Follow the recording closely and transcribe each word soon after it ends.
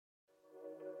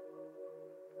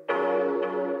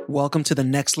Welcome to the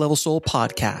Next Level Soul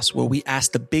podcast, where we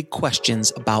ask the big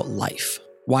questions about life.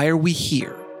 Why are we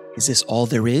here? Is this all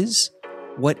there is?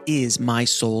 What is my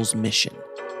soul's mission?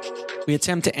 We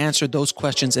attempt to answer those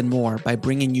questions and more by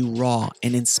bringing you raw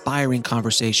and inspiring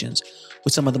conversations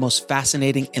with some of the most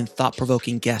fascinating and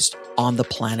thought-provoking guests on the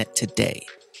planet today.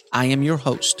 I am your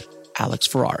host, Alex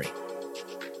Ferrari.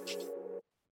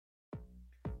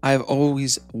 I've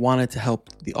always wanted to help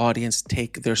the audience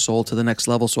take their soul to the next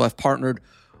level, so I've partnered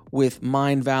with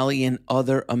Mind Valley and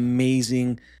other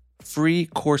amazing free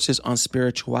courses on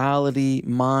spirituality,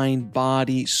 mind,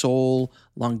 body, soul,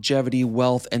 longevity,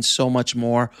 wealth, and so much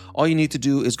more. All you need to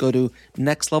do is go to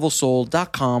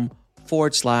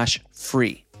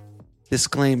nextlevelsoul.com/free.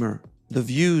 Disclaimer: the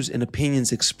views and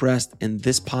opinions expressed in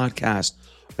this podcast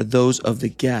are those of the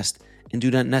guest and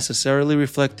do not necessarily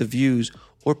reflect the views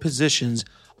or positions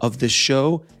of the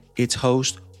show, its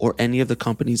host, or any of the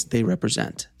companies they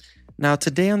represent. Now,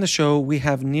 today on the show, we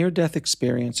have near-death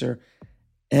experiencer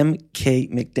M.K.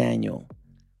 McDaniel.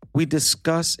 We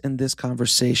discuss in this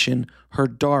conversation her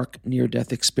dark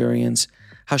near-death experience,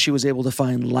 how she was able to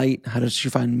find light, how did she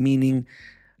find meaning,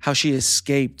 how she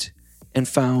escaped and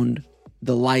found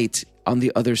the light on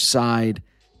the other side,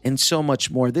 and so much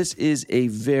more. This is a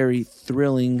very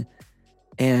thrilling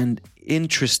and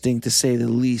interesting, to say the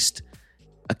least,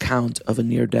 account of a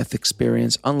near-death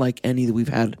experience, unlike any that we've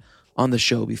had on the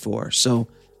show before. So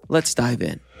let's dive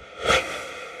in.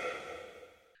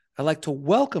 I'd like to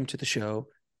welcome to the show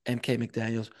M.K.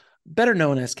 McDaniel, better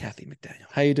known as Kathy McDaniel.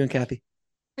 How are you doing, Kathy?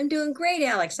 I'm doing great,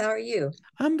 Alex. How are you?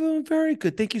 I'm doing very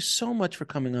good. Thank you so much for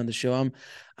coming on the show. I'm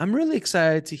really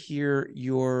excited to hear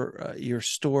your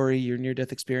story, your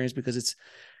near-death experience, because it's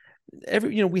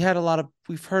we've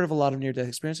heard of a lot of near-death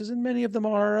experiences, and many of them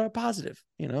are positive.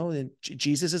 And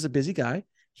Jesus is a busy guy.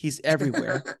 He's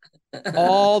everywhere,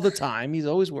 all the time. He's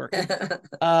always working.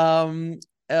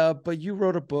 But you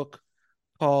wrote a book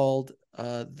called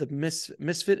 "The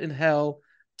Misfit in Hell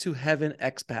to Heaven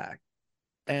Expat,"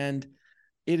 and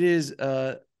it is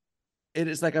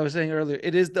like I was saying earlier,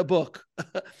 it is the book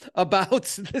about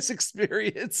this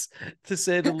experience, to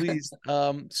say the least.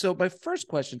 So my first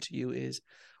question to you is,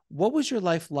 what was your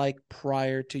life like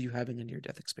prior to you having a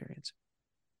near-death experience?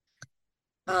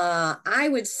 I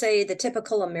would say the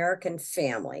typical American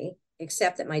family,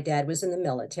 except that my dad was in the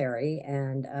military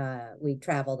and we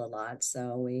traveled a lot.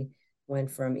 So we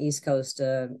went from East Coast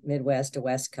to Midwest to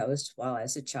West Coast while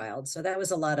as a child. So that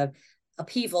was a lot of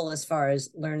upheaval as far as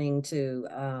learning to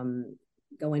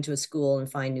go into a school and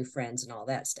find new friends and all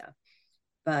that stuff.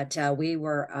 But we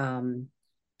were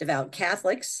devout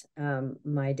Catholics.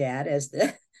 My dad,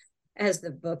 as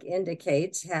the book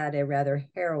indicates, had a rather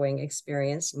harrowing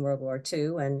experience in World War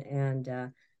II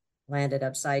and landed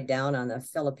upside down on the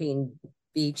Philippine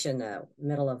beach in the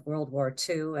middle of World War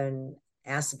II and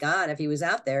asked God if he was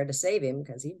out there to save him,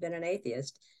 because he'd been an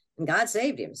atheist, and God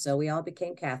saved him. So we all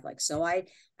became Catholic. So I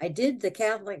did the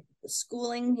Catholic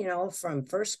schooling, from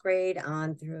first grade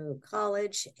on through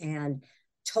college, and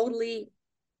totally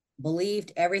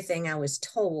believed everything I was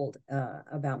told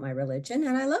about my religion,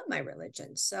 and I love my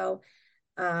religion. So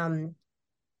my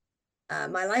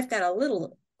life got a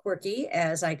little quirky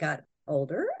as I got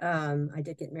older. I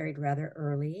did get married rather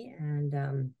early,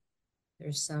 and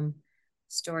there's some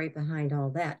story behind all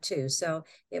that too. So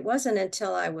it wasn't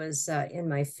until I was in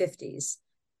my 50s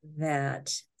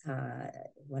that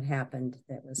what happened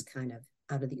that was kind of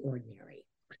out of the ordinary.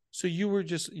 So you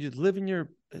live in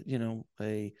your,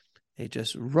 a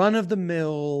just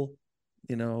run-of-the-mill,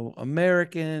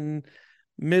 American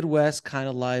Midwest kind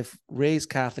of life, raised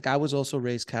Catholic. I was also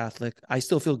raised Catholic. I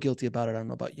still feel guilty about it. I don't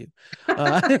know about you.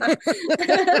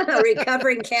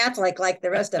 Recovering Catholic like the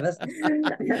rest of us.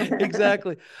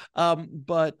 Exactly.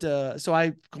 So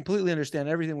I completely understand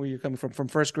everything where you're coming from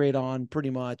first grade on,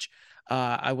 pretty much.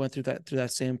 I went through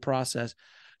that same process.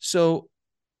 So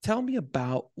tell me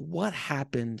about what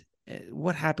happened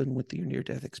with your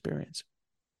near-death experience.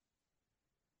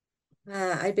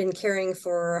 I'd been caring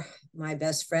for my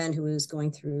best friend who was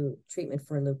going through treatment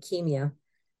for leukemia.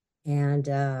 And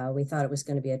we thought it was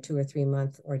going to be a 2 or 3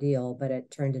 month ordeal, but it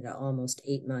turned into almost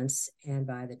 8 months. And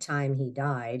by the time he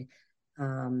died,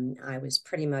 I was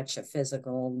pretty much a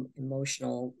physical,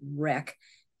 emotional wreck.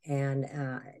 And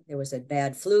there was a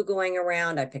bad flu going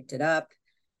around. I picked it up.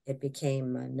 It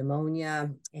became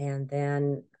pneumonia. And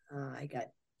then I got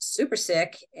super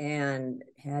sick and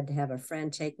had to have a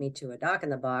friend take me to a doc in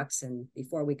the box. And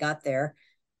before we got there,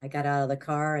 I got out of the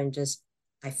car and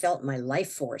I felt my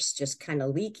life force just kind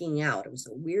of leaking out. It was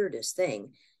the weirdest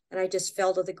thing. And I just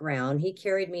fell to the ground. He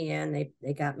carried me in.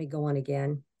 They got me going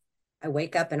again. I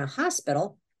wake up in a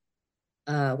hospital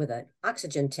with an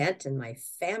oxygen tent and my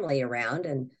family around.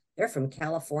 And they're from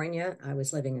California. I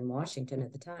was living in Washington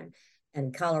at the time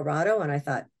and Colorado. And I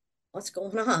thought, what's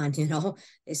going on?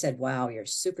 They said, wow, you're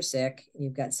super sick.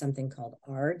 You've got something called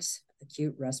ARDS,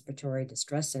 acute respiratory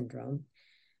distress syndrome.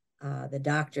 The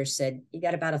doctor said, you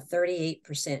got about a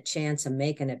 38% chance of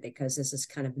making it because this is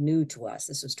kind of new to us.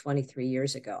 This was 23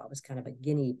 years ago. I was kind of a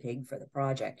guinea pig for the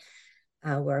project.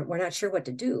 We're not sure what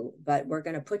to do, but we're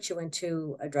going to put you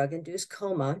into a drug-induced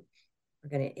coma. We're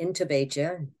going to intubate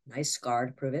you, nice scar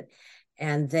to prove it.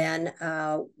 And then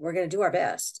we're going to do our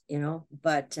best,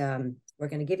 but we're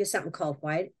going to give you something called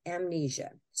white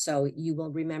amnesia. So you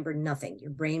will remember nothing.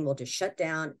 Your brain will just shut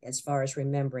down as far as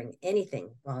remembering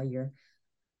anything while you're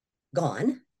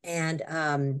gone. And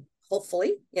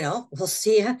hopefully, we'll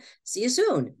see you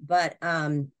soon. But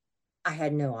I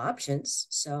had no options.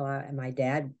 So my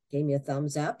dad gave me a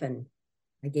thumbs up and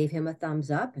I gave him a thumbs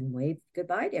up and waved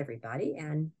goodbye to everybody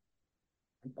and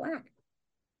went black.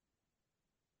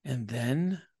 And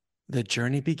then the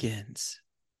journey begins.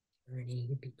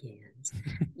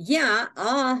 Yeah.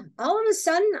 All of a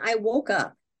sudden I woke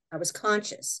up. I was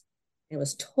conscious. It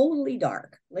was totally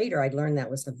dark. Later, I'd learned that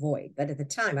was the void. But at the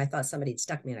time, I thought somebody had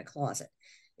stuck me in a closet.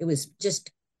 It was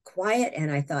just quiet.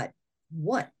 And I thought,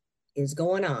 what is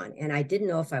going on? And I didn't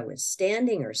know if I was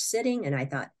standing or sitting. And I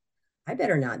thought, I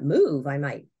better not move. I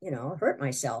might, hurt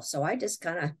myself. So I just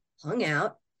kind of hung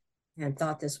out and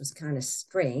thought this was kind of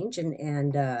strange and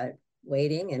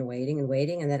waiting and waiting and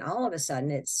waiting. And then all of a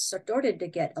sudden, it started to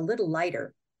get a little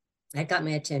lighter. That got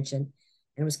my attention.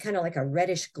 And it was kind of like a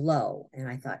reddish glow. And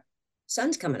I thought,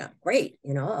 sun's coming up. Great.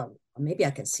 Maybe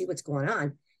I can see what's going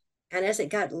on. And as it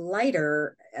got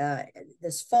lighter,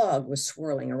 this fog was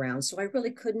swirling around. So I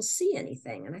really couldn't see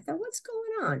anything. And I thought, what's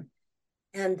going on?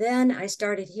 And then I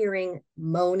started hearing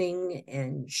moaning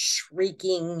and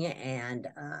shrieking and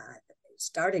it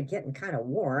started getting kind of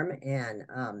warm. And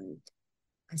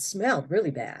I smelled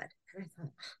really bad. And I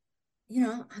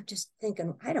thought, I'm just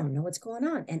thinking, I don't know what's going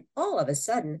on. And all of a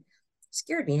sudden,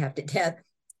 scared me half to death.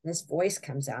 This voice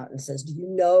comes out and says, do you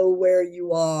know where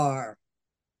you are?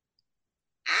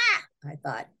 I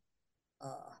thought,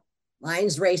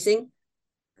 mind's racing.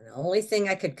 And the only thing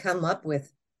I could come up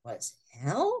with was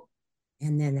hell.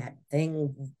 And then that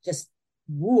thing just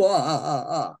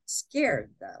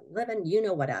scared the living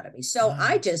what out of me. So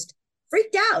I just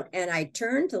freaked out and I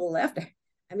turned to the left.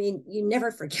 I mean, you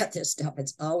never forget this stuff.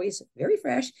 It's always very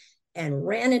fresh, and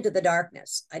ran into the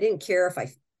darkness. I didn't care if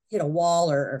I hit a wall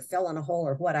or fell in a hole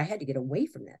or what. I had to get away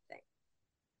from that thing.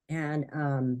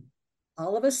 And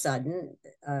all of a sudden,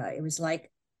 it was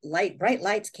like bright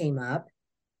lights came up.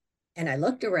 And I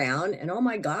looked around and, oh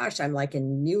my gosh, I'm like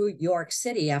in New York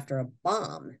City after a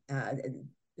bomb.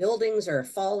 Buildings are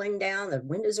falling down. The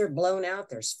windows are blown out.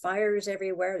 There's fires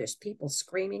everywhere. There's people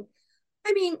screaming.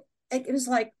 I mean, it was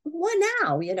like, what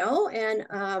now, And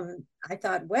I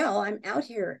thought, well, I'm out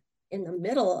here in the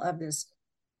middle of this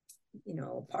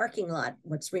parking lot,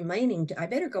 what's remaining, I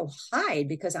better go hide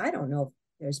because I don't know if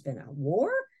there's been a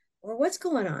war or what's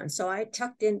going on. So I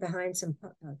tucked in behind some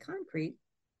concrete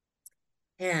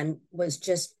and was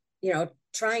just,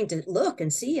 trying to look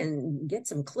and see and get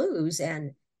some clues.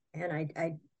 And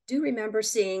I do remember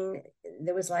seeing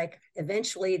there was like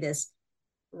eventually this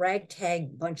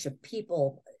ragtag bunch of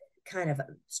people kind of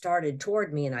started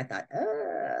toward me. And I thought,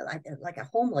 like a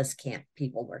homeless camp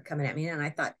people were coming at me. And I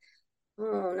thought,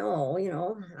 oh no,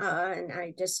 and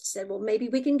I just said, well, maybe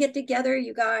we can get together,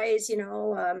 you guys,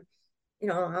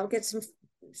 I'll get some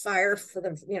fire for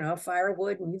the,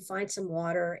 firewood and you find some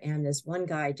water. And this one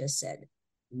guy just said,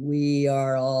 we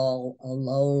are all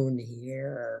alone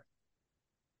here.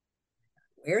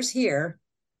 Where's here?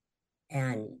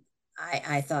 And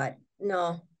I thought,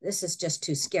 no, this is just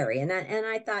too scary. And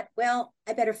I thought, well,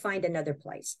 I better find another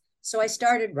place. So I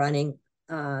started running.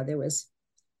 There was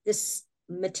this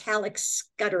metallic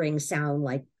scuttering sound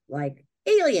like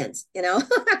aliens, I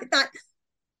thought,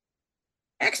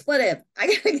 expletive, I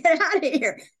gotta get out of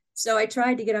here. So I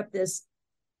tried to get up this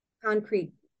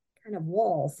concrete kind of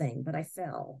wall thing, but I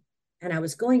fell and I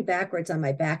was going backwards on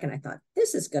my back and I thought,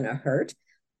 this is gonna hurt.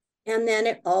 And then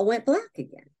it all went black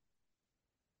again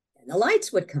and the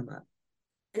lights would come up.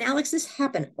 And Alex, this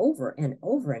happened over and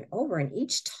over and over, and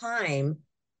each time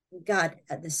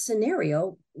the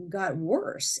scenario got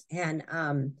worse. And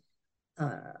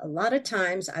a lot of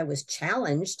times I was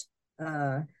challenged.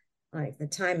 Like the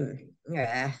time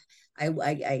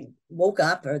I woke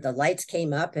up or the lights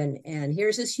came up and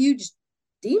here's this huge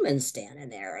demon standing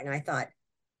there. And I thought,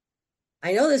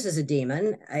 I know this is a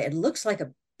demon. It looks like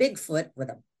a Bigfoot with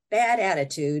a bad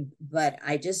attitude, but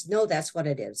I just know that's what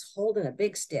it is, holding a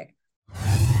big stick.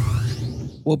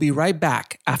 We'll be right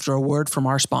back after a word from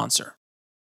our sponsor.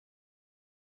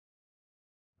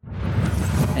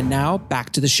 And now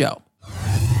back to the show.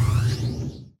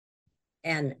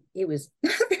 And he was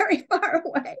not very far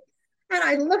away. And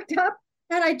I looked up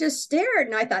and I just stared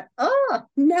and I thought, oh,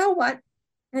 now what?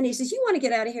 And he says, you want to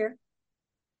get out of here?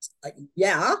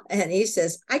 Yeah. And he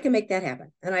says, I can make that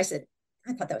happen. And I said,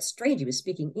 I thought that was strange. He was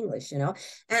speaking English, And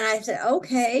I said,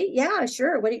 okay, yeah,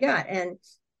 sure. What do you got? And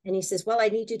he says, well, I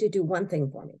need you to do one thing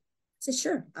for me. I said,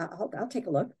 sure, I'll take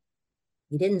a look.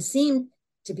 He didn't seem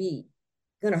to be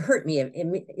going to hurt me.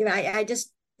 I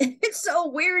just, it's so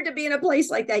weird to be in a place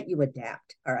like that. You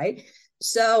adapt. All right.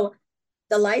 So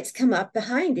the lights come up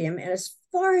behind him. And as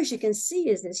far as you can see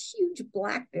is this huge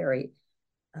blackberry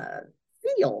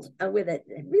field with it,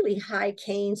 really high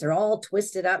canes. They're all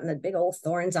twisted up and the big old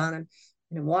thorns on them.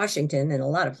 And in Washington and a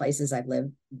lot of places I've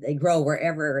lived, they grow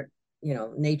wherever,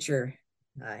 nature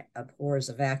abhors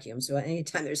a vacuum. So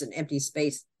anytime there's an empty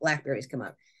space, blackberries come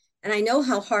up. And I know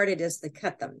how hard it is to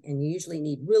cut them. And you usually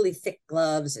need really thick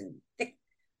gloves and thick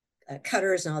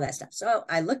cutters and all that stuff. So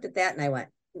I looked at that and I went,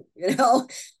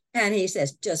 and he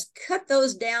says, just cut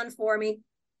those down for me.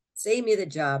 Save me the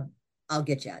job. I'll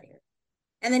get you out of here.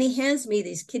 And then he hands me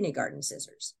these kindergarten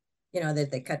scissors,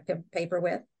 that they cut paper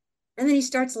with. And then he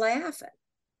starts laughing.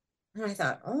 And I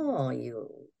thought, oh, you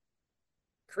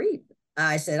creep.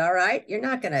 I said, all right, you're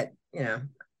not going to,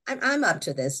 I'm up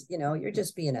to this. You're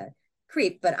just being a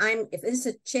creep, but if it's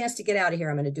a chance to get out of here,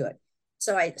 I'm going to do it.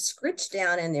 So I scritched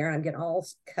down in there and I'm getting all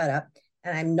cut up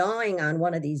and I'm gnawing on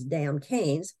one of these damn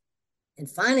canes and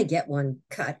finally get one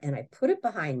cut and I put it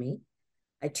behind me.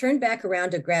 I turned back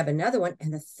around to grab another one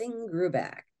and the thing grew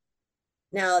back.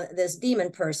 Now, this demon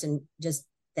person just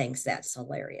thinks that's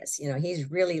hilarious.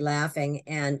 He's really laughing.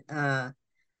 And,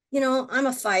 I'm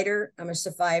a fighter. I'm a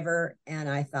survivor. And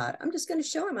I thought, I'm just going to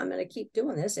show him I'm going to keep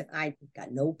doing this if I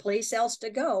got no place else to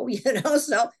go,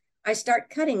 So I start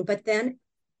cutting. But then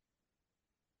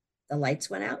the lights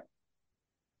went out.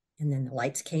 And then the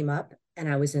lights came up and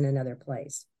I was in another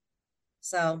place.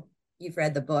 So you've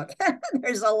read the book.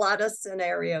 There's a lot of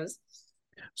scenarios.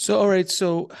 So, all right.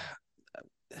 So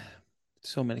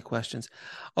many questions.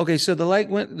 Okay. So the light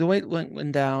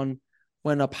went down,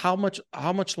 went up. How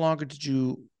much longer did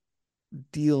you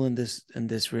deal in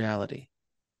this reality?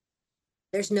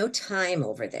 There's no time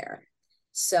over there.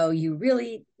 So you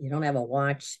don't have a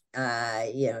watch.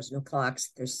 There's no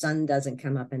clocks. Their sun doesn't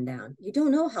come up and down. You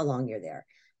don't know how long you're there.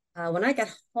 When I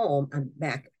got home, I'm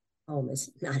back home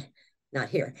is not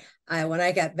here. When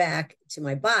I got back to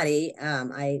my body,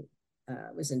 I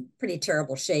was in pretty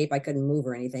terrible shape. I couldn't move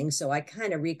or anything. So I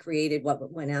kind of recreated what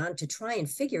went on to try and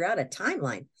figure out a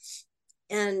timeline.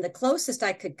 And the closest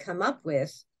I could come up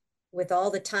with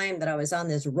all the time that I was on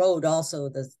this road, also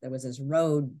there was this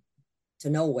road to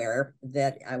nowhere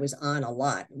that I was on a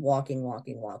lot, walking.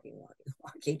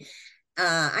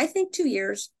 I think 2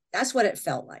 years, that's what it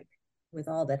felt like with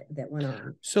all that went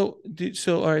on. So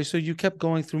all right. So you kept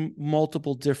going through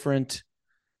multiple different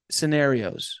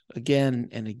scenarios again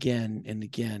and again and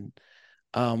again.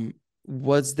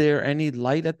 Was there any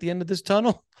light at the end of this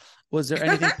tunnel? Was there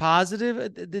anything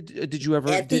positive? Did you ever?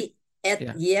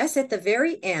 Yes, at the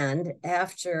very end,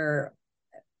 after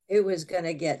it was going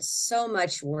to get so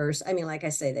much worse. I mean, like I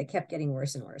say, they kept getting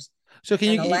worse and worse. So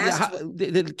can you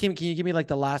give me like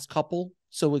the last couple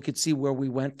so we could see where we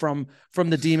went from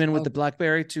the demon with the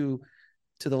blackberry to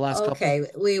the last couple? Okay,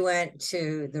 we went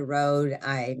to the road.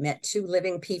 I met 2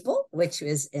 living people, which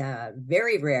was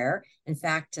very rare. In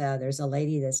fact, there's a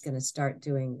lady that's going to start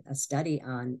doing a study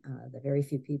on the very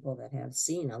few people that have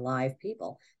seen alive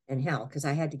people in hell, because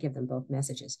I had to give them both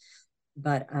messages.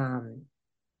 But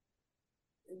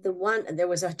there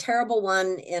was a terrible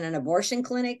one in an abortion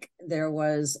clinic. There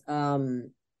was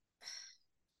coming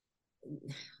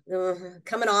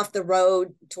off the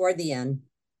road toward the end.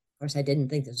 Of course, I didn't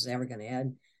think this was ever going to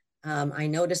end. I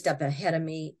noticed up ahead of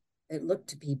me, it looked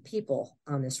to be people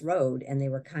on this road, and they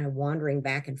were kind of wandering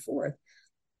back and forth.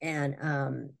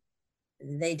 And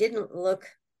they didn't look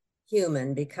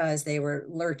human because they were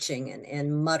lurching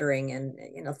and muttering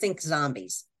and, think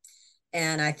zombies.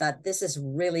 And I thought, this is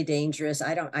really dangerous.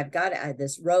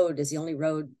 This road is the only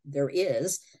road there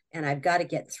is, and I've got to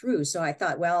get through. So I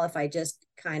thought, well, if I just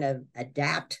kind of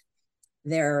adapt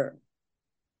their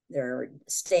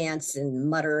stance and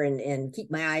mutter and keep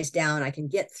my eyes down, I can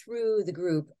get through the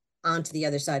group onto the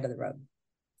other side of the road.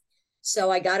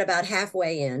 So I got about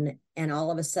halfway in, and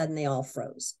all of a sudden they all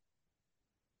froze.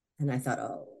 And I thought,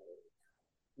 oh,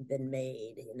 been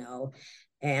made,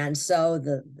 And so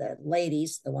the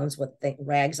ladies, the ones with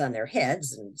rags on their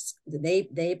heads, and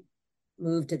they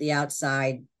moved to the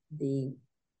outside. The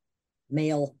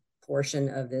male portion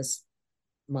of this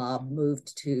mob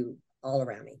moved to all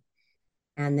around me.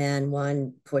 And then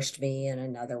one pushed me and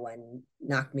another one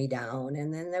knocked me down.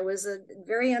 And then there was a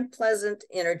very unpleasant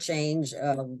interchange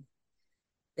of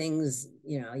things,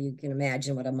 you can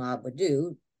imagine what a mob would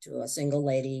do to a single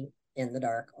lady in the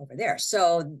dark over there.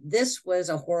 So this was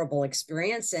a horrible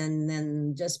experience. And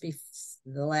then just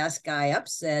the last guy up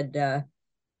said,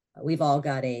 we've all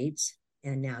got AIDS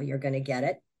and now you're going to get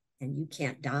it and you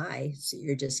can't die. So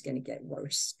you're just going to get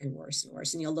worse and worse and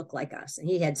worse. And you'll look like us. And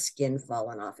he had skin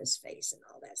falling off his face and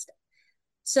all that stuff.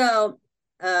 So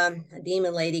a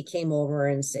demon lady came over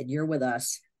and said, you're with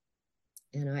us.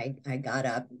 And I got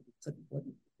up,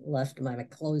 left my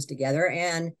clothes together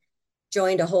and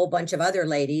joined a whole bunch of other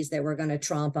ladies that were going to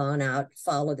tromp on out,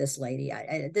 follow this lady.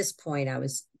 At this point, I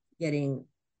was getting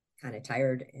kind of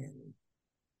tired and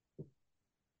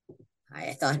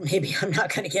I thought maybe I'm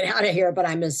not going to get out of here, but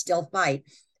I must still fight.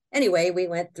 Anyway, we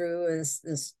went through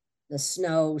the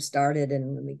snow started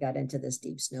and we got into this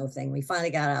deep snow thing. We finally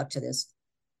got out to this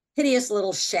hideous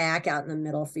little shack out in the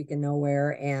middle of freaking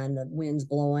nowhere and the wind's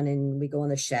blowing and we go in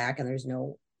the shack and there's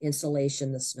no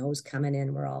insulation. The snow's coming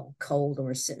in. We're all cold and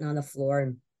we're sitting on the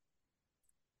floor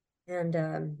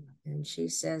and she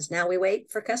says, now we wait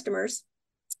for customers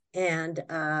and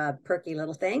perky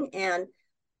little thing. And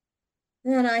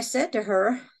then I said to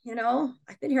her,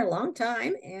 I've been here a long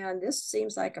time and this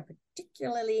seems like a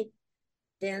particularly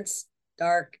dense,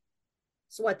 dark,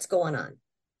 so what's going on?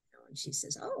 And she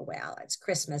says, oh, well, it's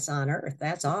Christmas on Earth.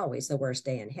 That's always the worst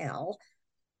day in hell.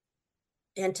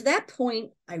 And to that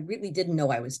point, I really didn't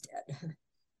know I was dead.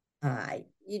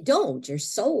 You don't. Your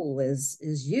soul is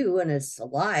you and it's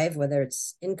alive, whether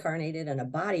it's incarnated in a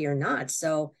body or not.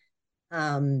 So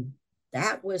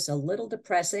that was a little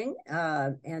depressing.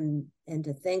 And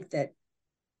to think that,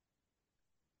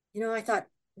 I thought,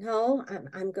 no,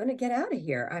 I'm going to get out of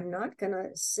here. I'm not going to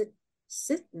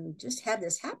sit and just have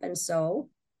this happen. So,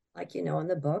 like, in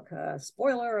the book,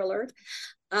 spoiler alert,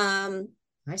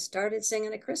 I started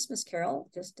singing a Christmas carol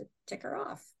just to tick her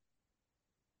off.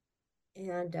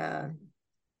 And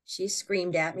she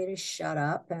screamed at me to shut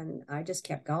up. And I just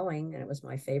kept going. And it was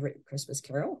my favorite Christmas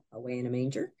carol, Away in a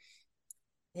Manger.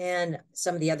 And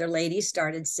some of the other ladies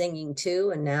started singing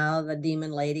too. And now the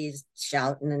demon lady's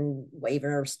shouting and waving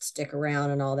her stick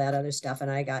around and all that other stuff. And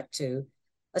I got to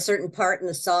a certain part in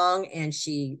the song and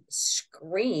she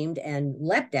screamed and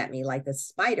leapt at me like the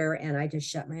spider. And I just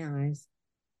shut my eyes.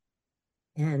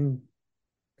 And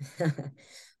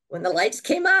when the lights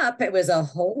came up, it was a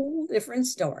whole different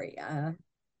story.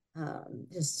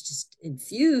 Just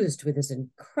infused with this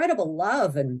incredible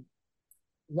love and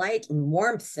light and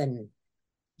warmth and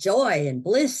joy and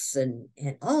bliss and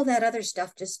all that other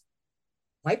stuff just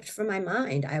wiped from my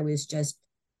mind. I was just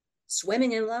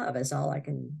swimming in love is all I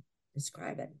can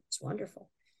describe it. It's wonderful.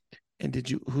 And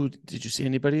did you see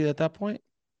anybody at that point?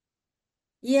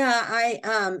 Yeah,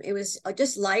 it was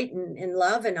just light and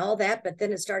love and all that, but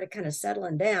then it started kind of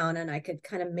settling down and I could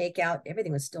kind of make out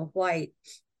everything was still white,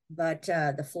 but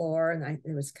the floor and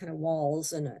there was kind of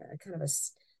walls and a kind of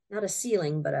not a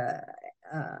ceiling, but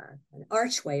an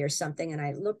archway or something. And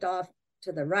I looked off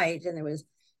to the right and there was,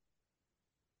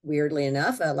 weirdly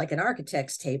enough, like an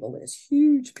architect's table with this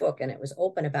huge book and it was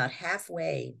open about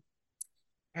halfway.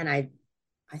 And I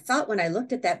thought when I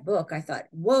looked at that book, I thought,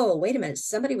 whoa, wait a minute.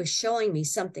 Somebody was showing me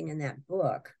something in that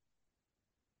book.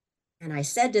 And I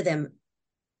said to them,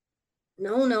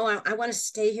 no, I want to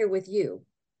stay here with you.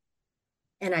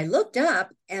 And I looked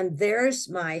up and there's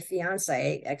my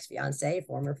fiance, ex-fiance,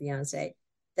 former fiance,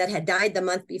 that had died the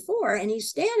month before. And he's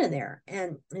standing there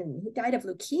and he died of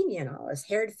leukemia and all his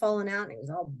hair had fallen out and he was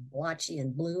all blotchy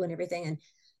and blue and everything. And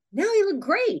now he looked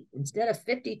great. Instead of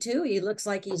 52, he looks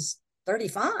like he's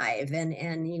 35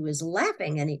 and he was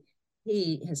laughing and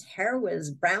his hair was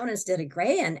brown instead of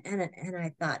gray. And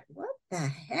I thought, what the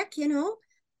heck, And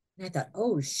I thought,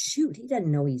 oh, shoot, he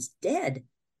doesn't know he's dead.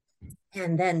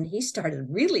 And then he started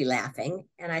really laughing.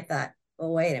 And I thought,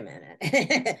 well, wait a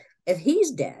minute. If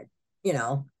he's dead,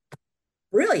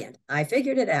 brilliant. I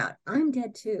figured it out. I'm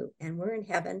dead too. And we're in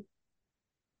heaven.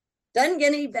 Doesn't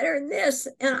get any better than this.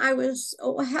 And I was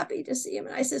so happy to see him.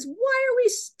 And I says, why are we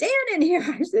standing here?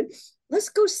 I said, let's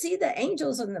go see the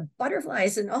angels and the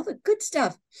butterflies and all the good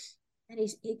stuff. And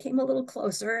he came a little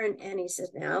closer and he said,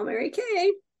 now, Mary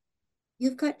Kay,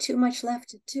 you've got too much left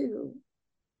to do.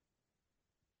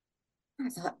 I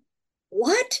thought,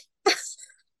 what?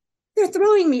 They're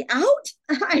throwing me out?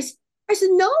 I said,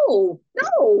 no.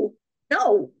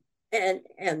 And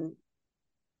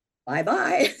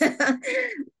bye-bye.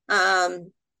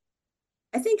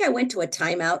 I think I went to a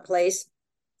timeout place.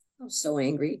 I was so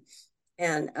angry.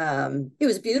 And it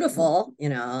was beautiful,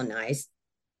 nice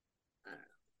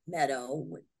meadow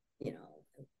with,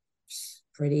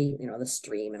 pretty, the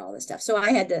stream and all this stuff. So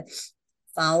I had to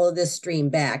follow this stream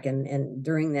back. And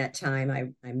during that time,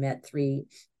 I met 3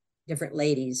 different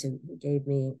ladies who gave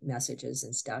me messages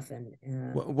and stuff. And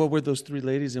what were those 3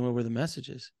 ladies and what were the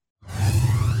messages?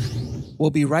 We'll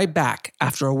be right back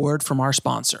after a word from our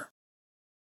sponsor.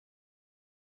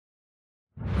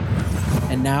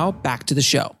 And now back to the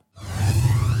show.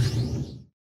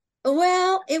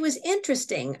 Well, it was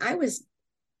interesting. I was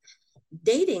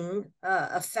dating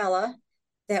a fella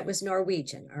that was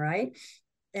Norwegian, all right?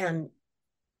 And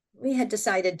we had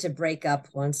decided to break up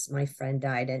once my friend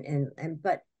died,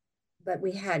 but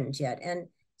we hadn't yet. And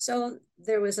so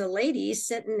there was a lady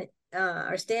sitting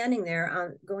or standing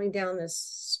there going down this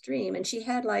stream, and she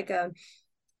had like a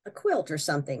quilt or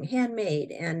something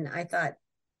handmade. And I thought,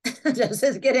 does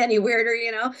this get any weirder,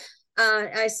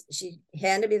 she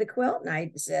handed me the quilt and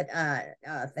I said,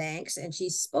 thanks. And she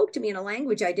spoke to me in a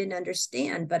language I didn't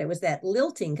understand, but it was that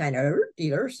lilting kind of,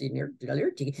 you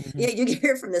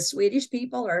hear from the Swedish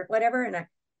people or whatever. And I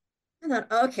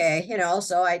thought, okay,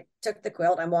 so I took the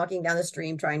quilt. I'm walking down the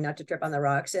stream, trying not to trip on the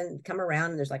rocks, and come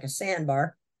around and there's like a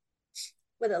sandbar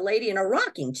with a lady in a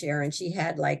rocking chair. And she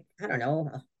had like, I don't know,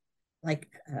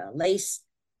 like lace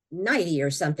nightie or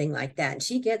something like that. And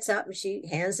she gets up and she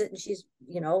hands it and she's,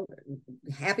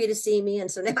 happy to see me.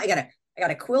 And so now I got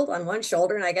a quilt on one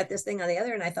shoulder and I got this thing on the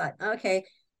other. And I thought, okay.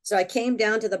 So I came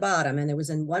down to the bottom and there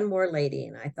was one more lady.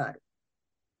 And I thought,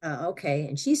 okay.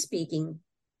 And she's speaking,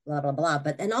 blah, blah, blah.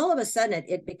 But then all of a sudden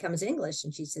it becomes English.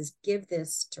 And she says, give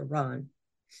this to Ron.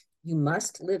 You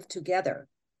must live together.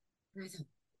 And I thought,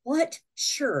 what?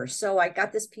 Sure. So I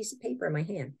got this piece of paper in my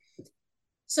hand.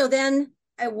 So then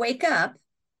I wake up,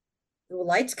 the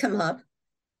lights come up,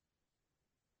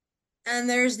 and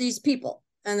there's these people,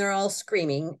 and they're all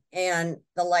screaming, and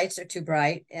the lights are too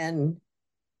bright, and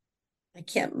I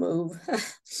can't move.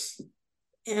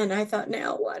 And I thought,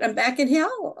 now what? I'm back in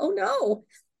hell. Oh, no.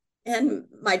 And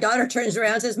my daughter turns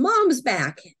around and says, Mom's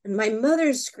back. And my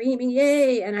mother's screaming,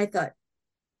 yay. And I thought,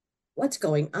 what's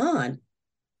going on?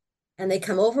 And they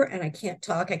come over, and I can't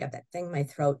talk. I got that thing in my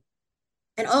throat.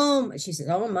 And she said,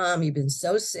 oh, Mom, you've been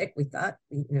so sick. We thought,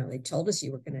 they told us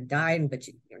you were going to die, but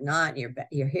you're not.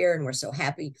 You're here, and we're so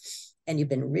happy. And you've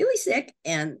been really sick,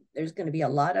 and there's going to be a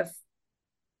lot of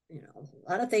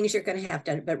things you're going to have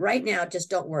done. But right now,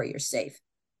 just don't worry. You're safe.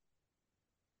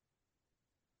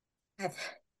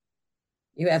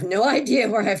 You have no idea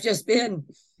where I've just been.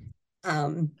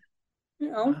 I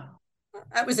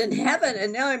was in heaven,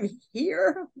 and now I'm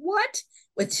here. What?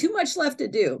 With too much left to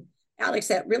do. Alex,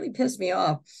 that really pissed me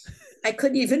off. I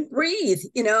couldn't even breathe,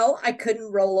 I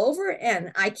couldn't roll over,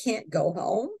 and I can't go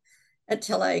home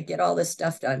until I get all this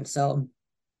stuff done. So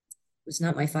it was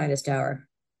not my finest hour.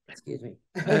 Excuse me.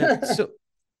 So,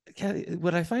 Kathy,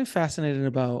 what I find fascinating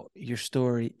about your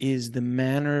story is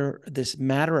this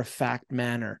matter-of-fact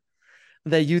manner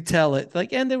that you tell it.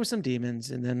 Like, and there were some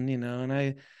demons, and then,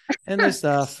 and there's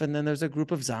stuff, and then there's a group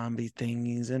of zombie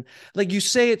things, and like you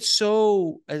say it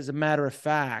so as a matter of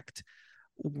fact.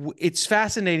 It's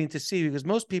fascinating to see because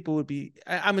most people would be,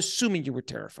 I'm assuming you were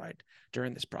terrified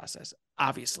during this process,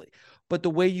 obviously, but the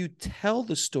way you tell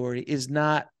the story is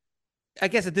not, I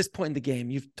guess at this point in the game,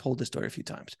 you've told the story a few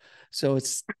times, so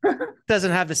it's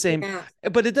doesn't have the same,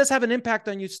 but it does have an impact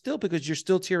on you still because you're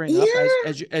still tearing up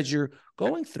as you're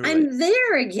going through it. I'm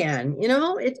there again.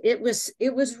 It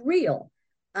was real.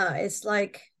 It's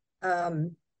like,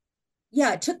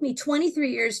 it took me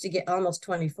 23 years to get, almost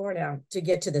 24 now, to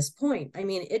get to this point. I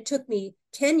mean, it took me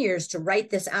 10 years to write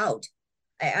this out.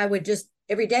 I would just,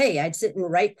 every day I'd sit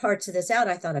and write parts of this out.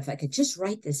 I thought if I could just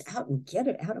write this out and get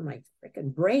it out of my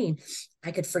freaking brain,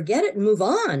 I could forget it and move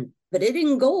on, but it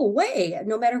didn't go away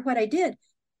no matter what I did.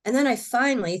 And then I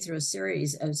finally, through a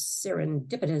series of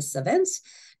serendipitous events,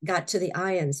 got to the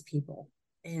IANDS people.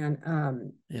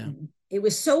 And it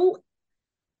was so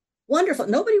wonderful.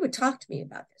 Nobody would talk to me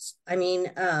about this. I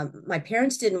mean, my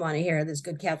parents didn't want to hear this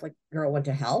good Catholic girl went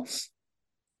to hell.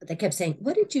 But they kept saying,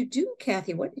 what did you do,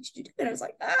 Kathy? What did you do? And I was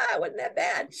like, it wasn't that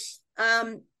bad.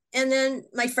 And then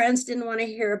my friends didn't want to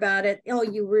hear about it. Oh,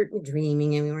 you were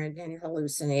dreaming and we were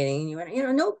hallucinating. And you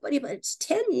went, nobody, but it's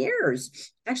 10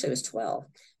 years. Actually, it was 12.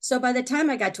 So by the time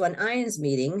I got to an IANDS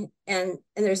meeting and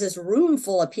there's this room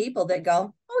full of people that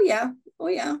go, oh yeah,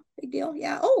 big deal.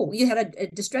 Yeah. Oh, you had a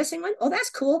distressing one? Oh,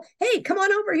 that's cool. Hey, come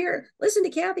on over here. Listen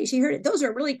to Kathy. She heard it. Those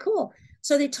are really cool.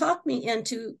 So they talked me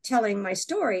into telling my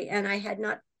story, and I had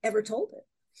not ever told it,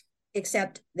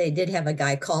 except they did have a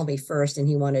guy call me first, and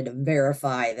he wanted to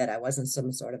verify that I wasn't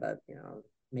some sort of a,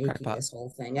 making this whole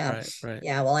thing up. Right.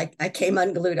 Yeah, well, I came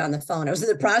unglued on the phone. I was in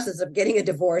the process of getting a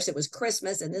divorce. It was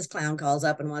Christmas, and this clown calls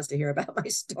up and wants to hear about my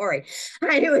story.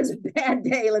 I knew it was a bad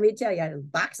day. Let me tell you, I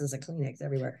had boxes of Kleenex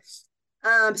everywhere.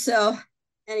 So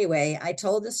anyway, I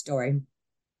told the story.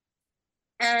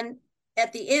 And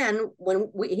at the end,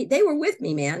 when they were with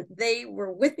me, man, they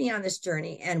were with me on this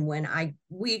journey. And when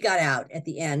we got out at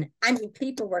the end, I mean,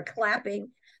 people were clapping.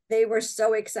 They were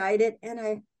so excited. And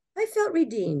I felt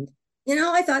redeemed.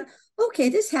 I thought, okay,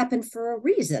 this happened for a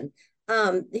reason.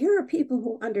 Here are people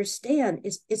who understand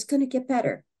it's going to get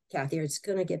better, Kathy, or it's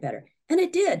going to get better. And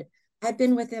it did. I've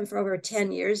been with them for over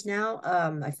 10 years now.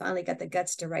 I finally got the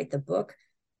guts to write the book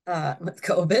with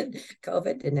COVID.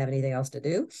 COVID didn't have anything else to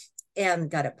do,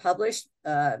 and got it published.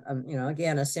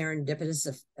 Again, a serendipitous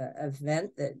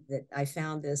event that I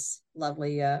found this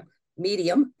lovely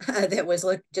medium that was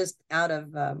just out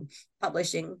of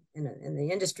publishing in the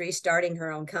industry, starting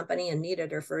her own company, and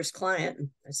needed her first client.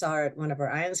 I saw her at one of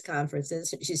our IANDS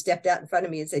conferences. She stepped out in front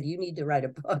of me and said, "You need to write a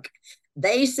book."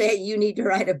 They say you need to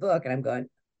write a book. And I'm going,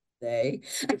 they?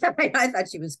 I thought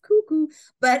she was cuckoo,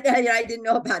 but I didn't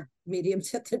know about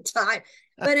mediums at the time.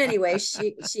 But anyway,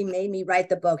 she made me write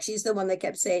the book. She's the one that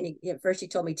kept saying, at first she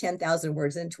told me 10,000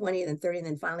 words, then 20, then 30, and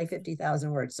then finally 50,000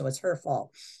 words. So it's her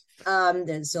fault.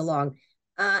 Then so long.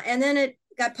 And then it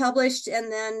got published.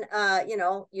 And then,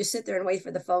 you sit there and wait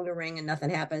for the phone to ring and nothing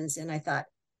happens. And I thought,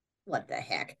 what the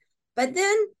heck? But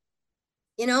then,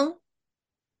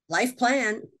 life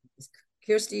plan.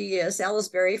 Kirsty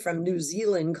Salisbury from New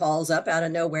Zealand calls up out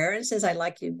of nowhere and says, "I'd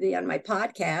like you to be on my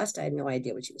podcast." I had no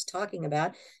idea what she was talking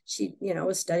about. She,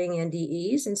 was studying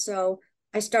NDEs. And so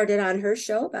I started on her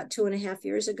show about 2.5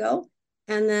 years ago.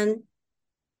 And then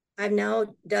I've now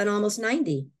done almost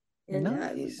 90 in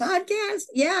podcasts.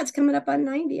 Yeah, it's coming up on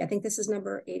 90. I think this is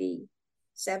number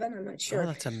 87. I'm not sure. Oh,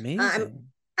 that's amazing.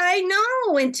 I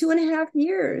know, in 2.5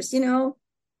 years,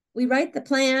 we write the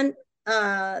plan.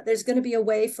 There's going to be a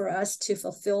way for us to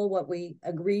fulfill what we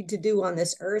agreed to do on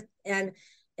this earth. And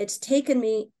it's taken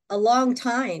me a long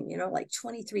time, like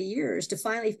 23 years, to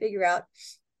finally figure out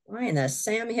why in the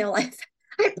Sam Hill I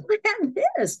planned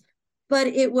this. But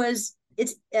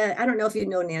I don't know if you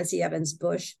know Nancy Evans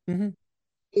Bush. Mm-hmm.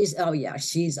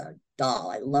 She's a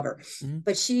doll. I love her. Mm-hmm.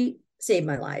 But she saved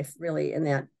my life, really, in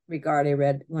that regard. I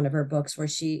read one of her books where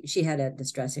she had a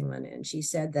distressing one, and she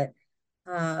said that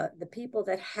the people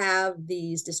that have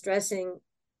these distressing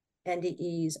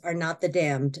NDEs are not the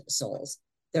damned souls.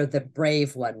 They're the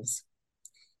brave ones.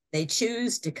 They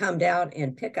choose to come down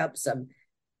and pick up some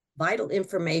vital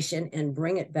information and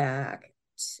bring it back,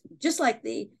 just like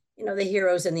the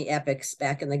heroes in the epics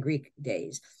back in the Greek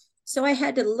days. So I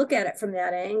had to look at it from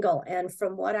that angle. And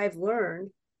from what I've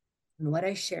learned and what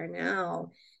I share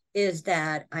now is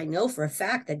that I know for a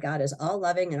fact that God is all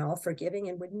loving and all forgiving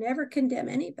and would never condemn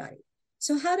anybody.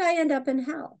 So how did I end up in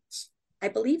hell? I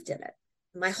believed in it.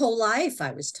 My whole life,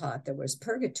 I was taught there was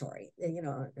purgatory.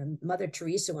 Mother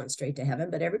Teresa went straight to heaven,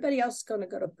 but everybody else is going to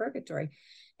go to purgatory.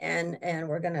 And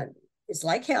it's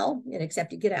like hell,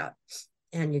 except you get out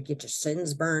and you get your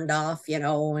sins burned off,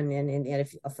 and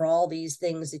if for all these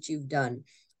things that you've done,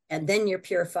 and then you're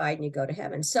purified and you go to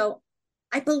heaven. So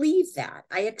I believed that.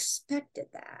 I expected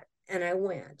that. And I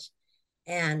went.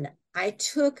 And I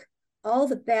took all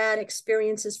the bad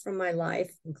experiences from my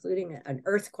life, including an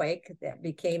earthquake that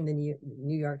became the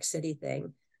New York City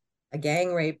thing, a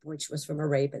gang rape, which was from a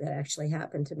rape that actually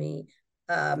happened to me,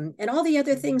 and all the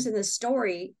other things in the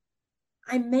story.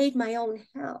 I made my own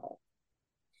hell.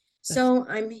 So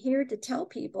I'm here to tell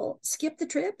people, skip the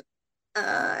trip.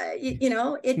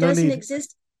 It doesn't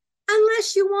exist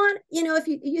unless you want, if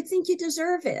you think you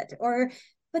deserve it,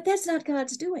 but that's not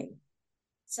God's doing.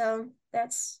 So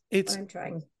that's what I'm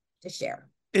trying to share.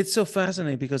 It's so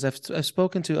fascinating because I've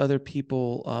spoken to other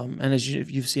people, and as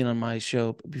you've seen on my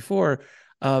show before,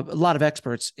 a lot of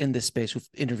experts in this space who've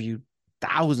interviewed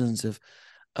thousands of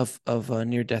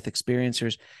near-death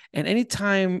experiencers, and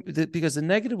anytime because the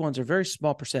negative ones are a very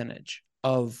small percentage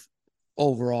of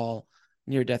overall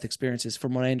near-death experiences,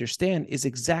 from what I understand, is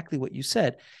exactly what you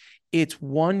said. It's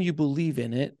one, you believe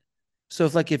in it. So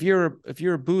if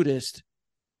you're a Buddhist,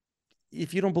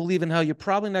 if you don't believe in hell, you're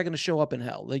probably not going to show up in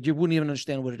hell. Like, you wouldn't even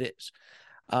understand what it is.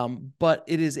 But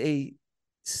it is a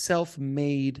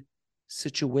self-made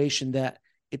situation that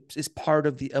it is part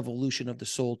of the evolution of the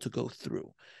soul to go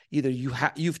through. Either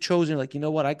you've chosen, like,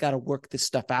 what, I got to work this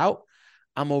stuff out.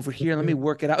 I'm over here. Let me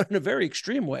work it out in a very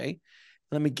extreme way.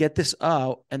 Let me get this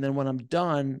out. And then when I'm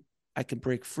done, I can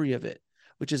break free of it,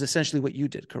 which is essentially what you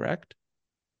did, correct?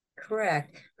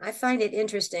 Correct. I find it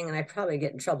interesting, and I probably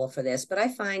get in trouble for this, but I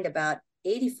find about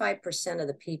 85% of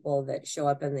the people that show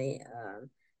up in the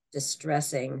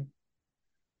distressing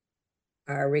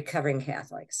our recovering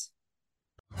Catholics.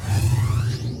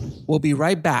 We'll be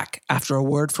right back after a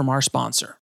word from our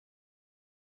sponsor.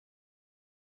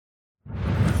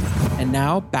 And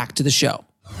now back to the show.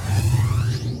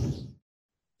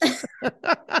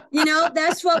 You know,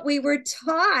 that's what we were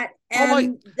taught.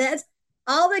 And that's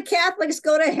all the Catholics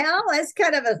go to hell. That's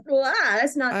kind of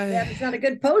that's not a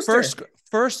good poster.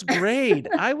 First grade.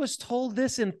 I was told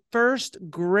this in first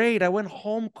grade. I went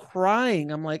home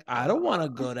crying. I'm like, I don't want to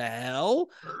go to hell.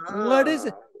 What is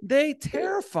it? They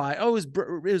terrify. Oh, it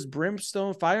was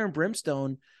brimstone, fire and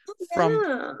brimstone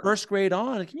from first grade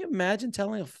on. Can you imagine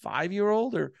telling a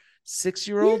 5-year-old or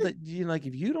 6-year-old that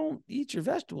if you don't eat your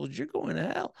vegetables, you're going to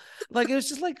hell? Like, it was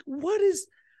just like, what is?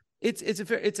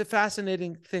 It's a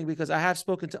fascinating thing, because I have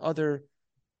spoken to other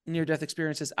near-death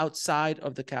experiences outside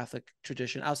of the Catholic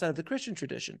tradition, outside of the Christian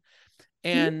tradition,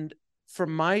 and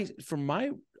from my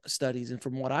studies and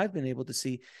from what I've been able to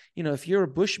see, if you're a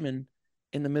bushman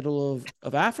in the middle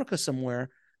of Africa somewhere,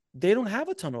 they don't have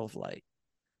a tunnel of light.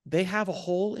 They have a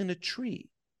hole in a tree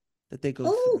that they go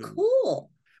through. Oh,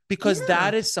 cool. Because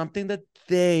that is something that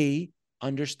they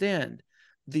understand.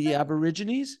 The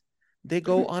Aborigines, they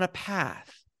go on a path.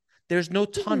 There's no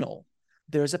tunnel.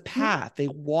 There's a path. They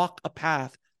walk a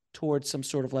path towards some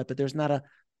sort of light, but there's not a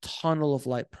tunnel of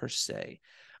light per se.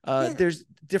 There's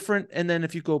different. And then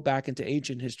if you go back into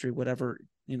ancient history, whatever,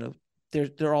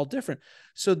 they're all different.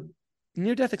 So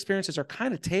near-death experiences are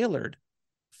kind of tailored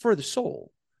for the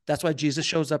soul. That's why Jesus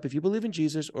shows up. If you believe in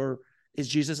Jesus, or is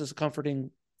Jesus as a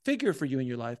comforting figure for you in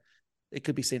your life, it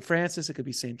could be St. Francis, it could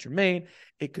be St. Germain,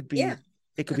 it could be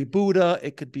Buddha,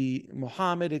 it could be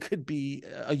Muhammad, it could be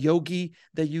a yogi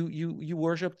that you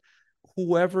worshiped.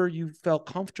 Whoever you felt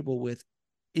comfortable with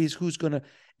is who's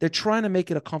they're trying to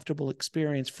make it a comfortable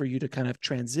experience for you to kind of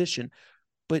transition.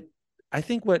 But I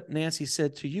think what Nancy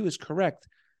said to you is correct.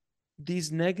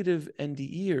 These negative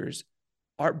NDEers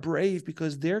are brave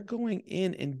because they're going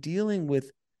in and dealing with,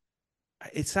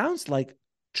 it sounds like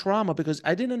trauma, because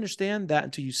I didn't understand that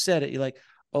until you said it. You're like,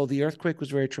 oh, the earthquake was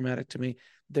very traumatic to me.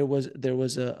 There was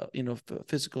a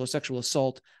physical or sexual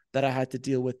assault that I had to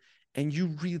deal with, and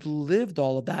you relived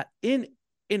all of that in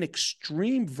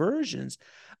extreme versions.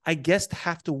 I guess to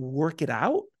have to work it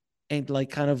out and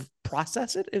kind of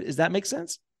process it. Does that make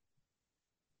sense?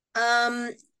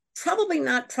 Probably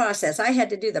not process. I had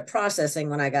to do the processing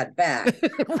when I got back.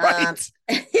 Right.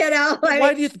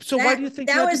 Why do you think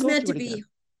that was meant to be?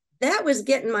 That was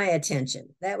getting my attention.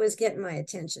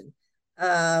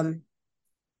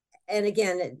 And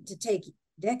again, to take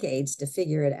decades to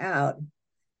figure it out.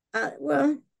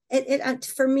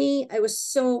 For me, it was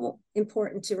so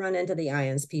important to run into the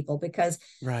IANDS people, because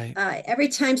every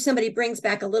time somebody brings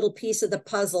back a little piece of the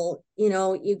puzzle,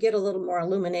 you get a little more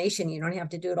illumination. You don't have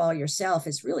to do it all yourself.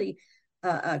 It's really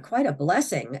quite a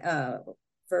blessing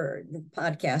for the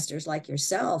podcasters like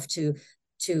yourself to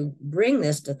bring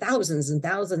this to thousands and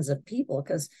thousands of people,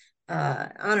 because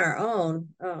on our own,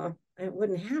 it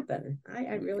wouldn't happen.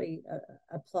 I really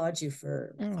applaud you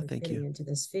for getting into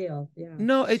this field. Yeah.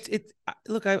 No,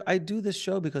 look, I do this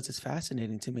show because it's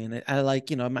fascinating to me. And I like,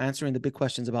 I'm answering the big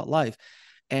questions about life.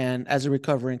 And as a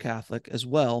recovering Catholic as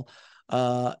well,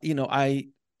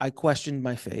 I questioned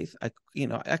my faith. I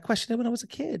questioned it when I was a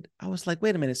kid. I was like,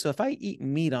 wait a minute. So if I eat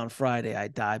meat on Friday, I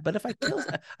die. But if I kill,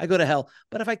 I go to hell.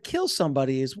 But if I kill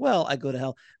somebody as well, I go to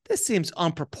hell. This seems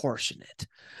unproportionate.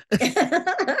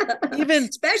 Even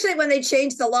especially when they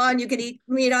changed the law and you could eat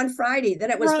meat on Friday. Then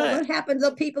it was, well, what happened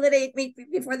to people that ate meat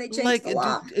before they changed the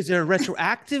law? Is there a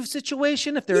retroactive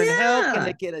situation? If they're in hell, can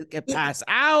they get passed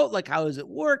out? Like, how does it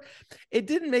work? It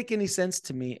didn't make any sense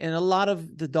to me. And a lot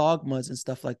of the dogmas and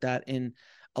stuff like that in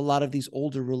a lot of these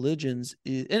older religions,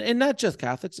 and not just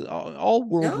Catholics, all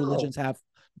world religions have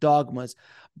dogmas.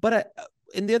 But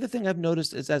and the other thing I've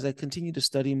noticed is, as I continue to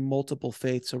study multiple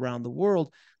faiths around the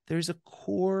world, there's a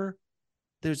core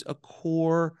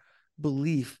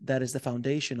belief that is the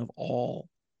foundation of all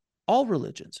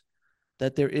religions,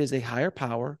 that there is a higher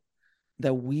power,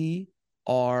 that we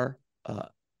are an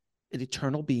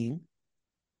eternal being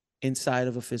inside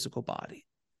of a physical body,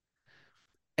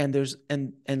 and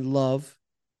love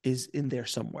is in there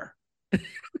somewhere.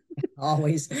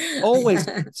 Always.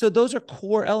 So those are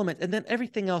core elements, and then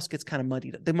everything else gets kind of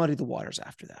muddied. They muddy the waters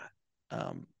after that.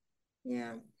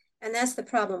 Yeah. And that's the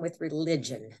problem with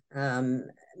religion.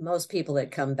 Most people that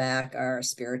come back are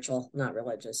spiritual, not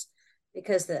religious,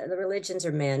 because the religions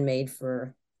are man-made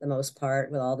for the most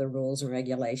part, with all the rules and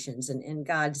regulations, and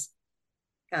God's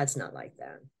not like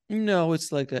that. No,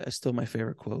 it's like still my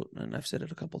favorite quote, and I've said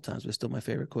it a couple of times, but it's still my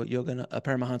favorite quote.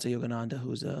 Paramahansa Yogananda,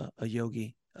 who's a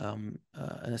yogi,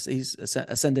 He's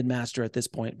ascended master at this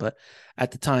point, but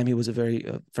at the time he was a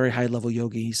very high level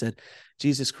yogi. He said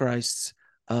Jesus Christ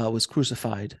was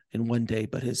crucified in one day,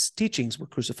 but his teachings were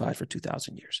crucified for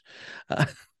 2,000 years.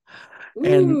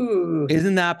 And Ooh,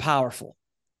 isn't that powerful?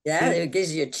 yeah, it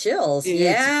gives you chills.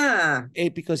 Yeah.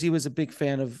 Because he was a big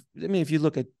fan of, I mean, if you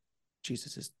look at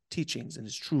Jesus's teachings and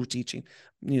his true teaching,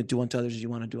 do unto others as you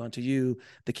want to do unto you.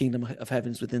 The kingdom of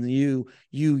heaven is within you.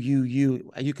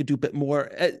 You could do a bit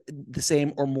more, the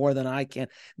same or more than I can.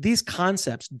 These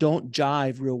concepts don't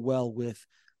jive real well with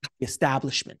the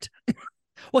establishment.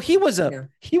 Well, he was a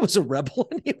rebel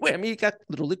anyway. I mean, he got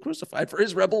literally crucified for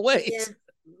his rebel ways.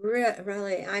 Yeah,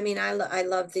 really. I mean, I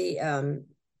love the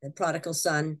prodigal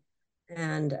son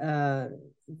and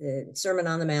the Sermon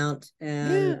on the Mount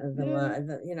and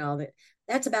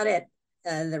that's about it.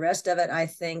 The rest of it, I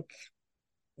think,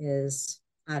 is,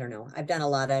 I don't know. I've done a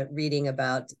lot of reading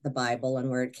about the Bible and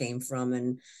where it came from,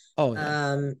 and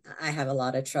I have a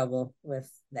lot of trouble with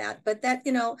that. But that,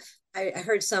 I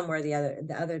heard somewhere the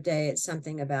other day, it's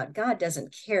something about God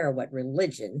doesn't care what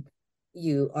religion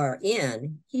you are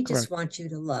in. He just wants you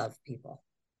to love people.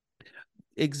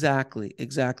 Exactly.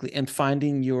 And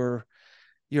finding your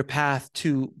path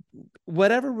to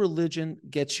whatever religion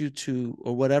gets you to,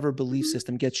 or whatever belief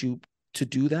system gets you to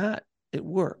do that, it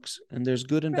works. And there's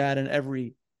good and bad in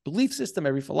every belief system,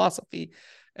 every philosophy,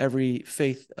 every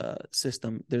faith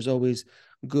system. There's always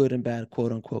good and bad,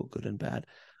 quote unquote, good and bad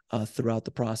throughout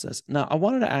the process. Now, I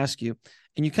wanted to ask you,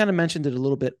 and you kind of mentioned it a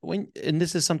little bit, and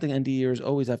this is something NDEers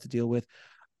always have to deal with.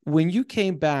 When you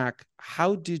came back,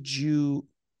 how did you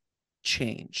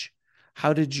change?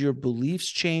 How did your beliefs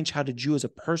change? How did you as a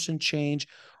person change?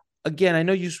 Again, I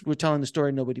know you were telling the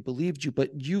story, nobody believed you,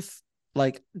 but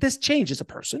this changes a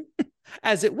person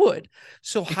as it would.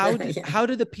 So how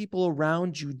did the people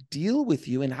around you deal with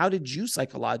you, and how did you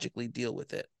psychologically deal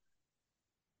with it?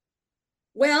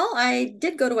 Well, I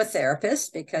did go to a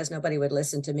therapist because nobody would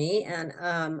listen to me. And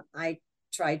I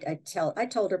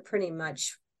told her pretty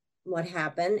much what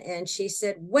happened. And she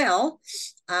said, well,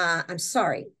 I'm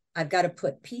sorry, I've got to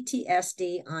put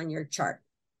PTSD on your chart.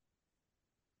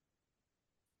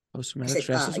 Post-traumatic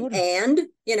stress disorder. And,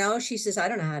 she says, I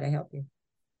don't know how to help you.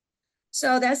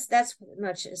 So that's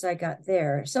much as I got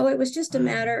there. So it was just a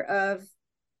matter of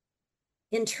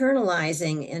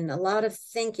internalizing and a lot of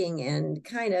thinking and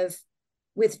kind of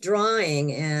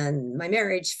withdrawing, and my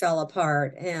marriage fell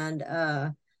apart, and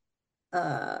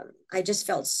I just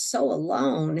felt so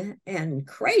alone and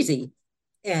crazy.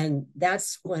 And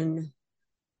that's when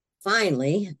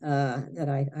finally that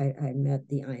I met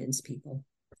the IANDS people.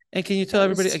 And can you tell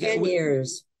everybody 10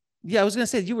 years? Yeah, I was going to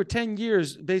say, you were 10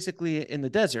 years basically in the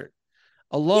desert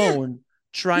alone,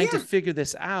 trying to figure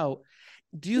this out.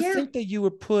 Do you think that you were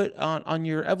put on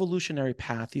your evolutionary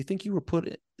path? Do you think you were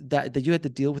put that you had to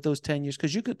deal with those 10 years?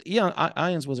 Because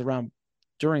IANDS was around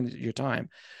during your time.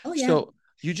 Oh, yeah. So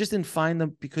you just didn't find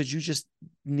them because you just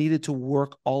needed to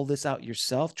work all this out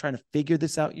yourself, trying to figure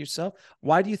this out yourself.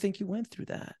 Why do you think you went through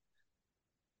that?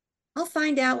 I'll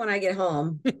find out when I get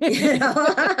home.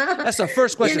 That's the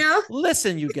first question.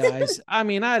 Listen, you guys, I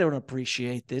mean, I don't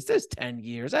appreciate this. There's 10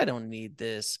 years. I don't need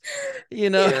this. You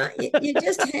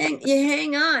just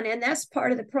hang on. And that's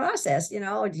part of the process.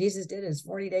 Jesus did his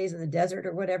 40 days in the desert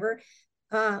or whatever.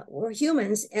 We're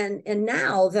humans. And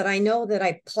now that I know that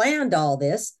I planned all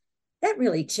this, that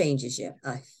really changes you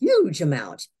a huge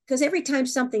amount. Because every time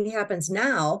something happens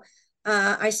now,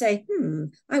 I say,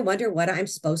 I wonder what I'm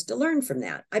supposed to learn from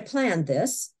that. I planned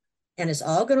this, and it's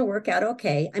all going to work out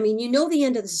okay. I mean, the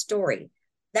end of the story.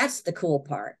 That's the cool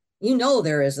part.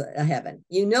 There is a heaven.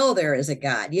 There is a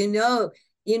God.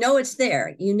 It's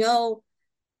there.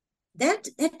 That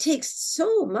takes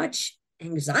so much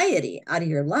anxiety out of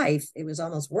your life. It was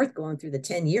almost worth going through the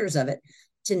 10 years of it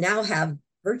to now have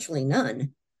virtually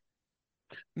none.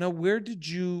 Now, where did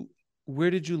you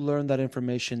learn that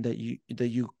information that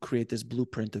you create this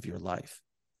blueprint of your life?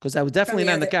 Because I was definitely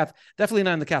not in the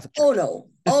Catholic Church. Oh no!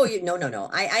 No!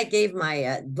 I gave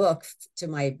my book to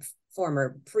my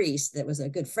former priest that was a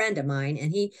good friend of mine,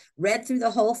 and he read through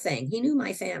the whole thing. He knew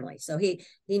my family, so he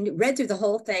read through the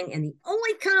whole thing, and the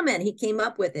only comment he came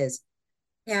up with is,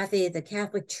 Kathy, the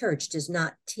Catholic Church does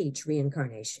not teach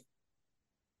reincarnation.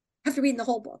 After reading the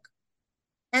whole book,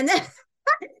 and then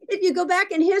if you go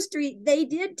back in history, they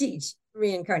did teach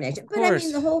reincarnation. But I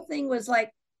mean, the whole thing was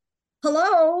like,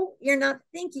 hello, you're not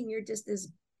thinking, you're just this.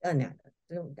 No,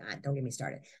 don't get me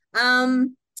started. I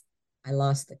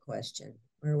lost the question.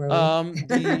 Where were we?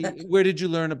 Where did you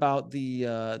learn about the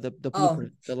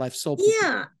blueprint, the life soul blueprint?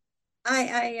 Yeah,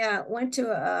 I went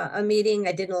to a meeting.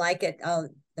 I didn't like it.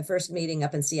 The the first meeting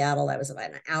up in Seattle. That was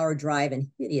about an hour drive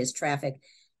in hideous traffic.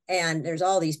 And there's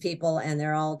all these people and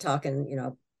they're all talking,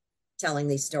 telling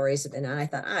these stories. And I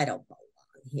thought, I don't belong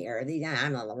here.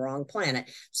 I'm on the wrong planet.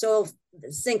 So the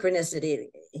synchronicity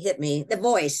hit me. The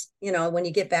voice, when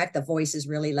you get back, the voice is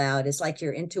really loud. It's like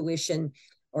your intuition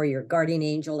or your guardian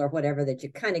angel or whatever that you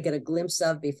kind of get a glimpse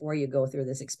of before you go through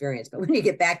this experience. But when you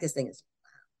get back, this thing is wow.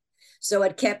 So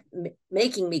it kept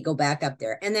making me go back up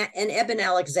there. And Eben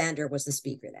Alexander was the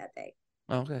speaker that day.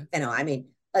 Okay.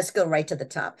 Let's go right to the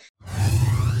top.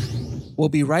 We'll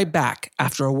be right back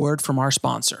after a word from our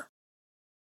sponsor.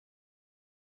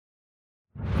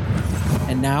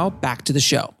 And now back to the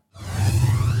show.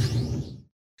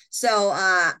 So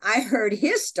I heard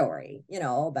his story,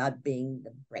 about being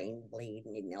the brain bleed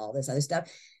and all this other stuff.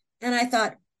 And I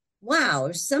thought, wow,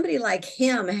 if somebody like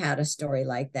him had a story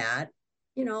like that,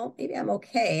 maybe I'm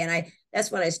okay. And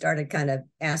that's when I started kind of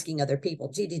asking other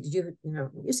people, gee, did you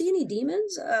see any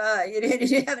demons? Did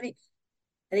you have any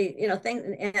things?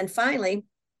 And finally,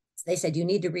 they said, you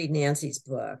need to read Nancy's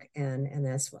book. And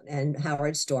that's what, and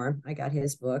Howard Storm, I got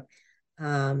his book.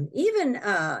 Even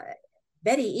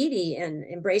Betty Eady and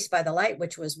Embraced by the Light,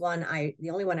 which was the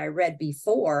only one I read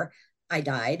before I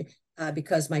died,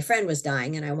 because my friend was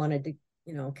dying and I wanted to,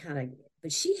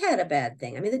 but she had a bad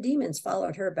thing. I mean, the demons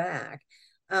followed her back.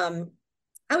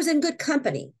 I was in good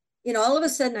company. All of a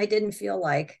sudden I didn't feel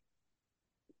like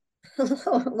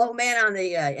low man on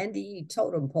the NDE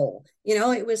totem pole.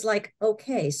 It was like,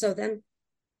 okay. So then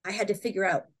I had to figure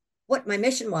out what my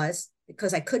mission was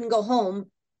because I couldn't go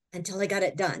home until I got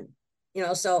it done.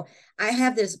 So I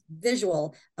have this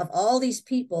visual of all these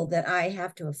people that I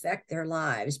have to affect their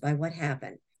lives by what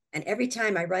happened. And every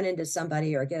time I run into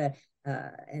somebody or get a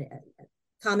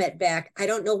comment back, I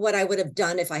don't know what I would have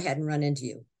done if I hadn't run into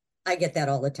you. I get that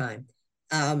all the time.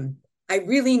 I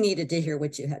really needed to hear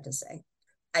what you had to say.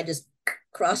 I just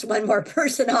crossed one more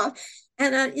person off.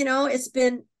 And, it's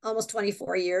been almost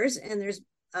 24 years. And there's,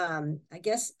 I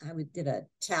guess did a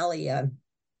tally. I've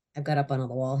got up on the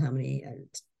wall how many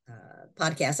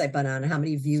podcasts I've been on, how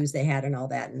many views they had and all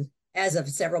that. And as of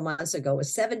several months ago, it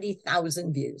was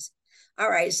 70,000 views. All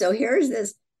right. So here's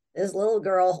this little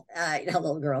girl,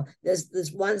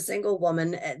 this one single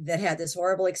woman that had this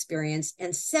horrible experience,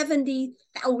 and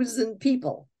 70,000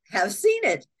 people have seen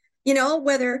it.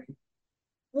 Whether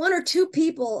one or two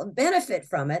people benefit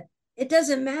from it, it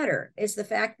doesn't matter. It's the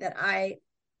fact that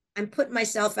I'm putting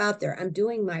myself out there. I'm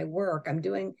doing my work.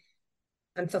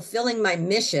 I'm fulfilling my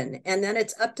mission. And then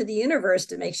it's up to the universe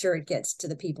to make sure it gets to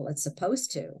the people it's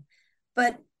supposed to.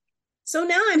 But so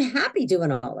now I'm happy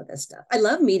doing all of this stuff. I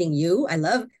love meeting you. I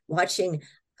love watching,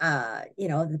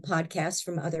 the podcasts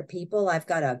from other people. I've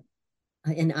got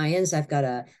in IANDS, I've got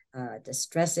a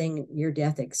distressing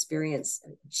near-death experience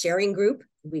sharing group.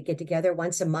 We get together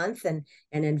once a month and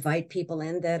invite people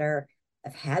in that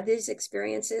have had these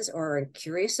experiences or are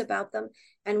curious about them.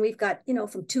 And we've got,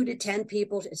 from 2 to 10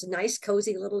 people. It's a nice,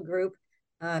 cozy little group.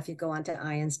 If you go onto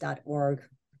IANDS.org,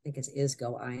 I think it's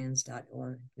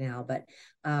isgoiands.org now, but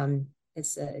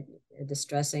it's a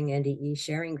distressing NDE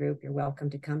sharing group. You're welcome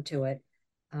to come to it.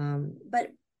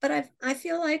 But I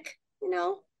feel like,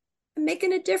 I'm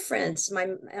making a difference.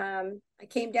 I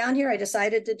came down here. I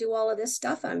decided to do all of this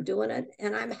stuff. I'm doing it,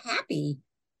 and I'm happy.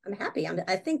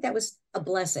 I think that was a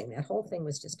blessing. That whole thing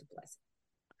was just a blessing.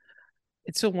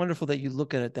 It's so wonderful that you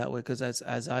look at it that way, because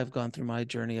as I've gone through my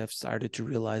journey, I've started to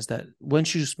realize that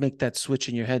once you just make that switch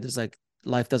in your head, it's like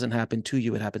life doesn't happen to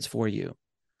you, it happens for you.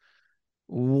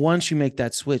 Once you make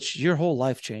that switch, your whole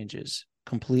life changes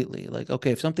completely. Like,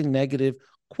 okay, if something negative,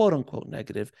 quote unquote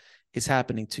negative, is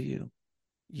happening to you,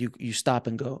 you stop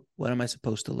and go, what am I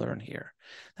supposed to learn here?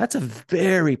 That's a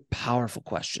very powerful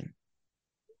question.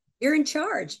 You're in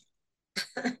charge.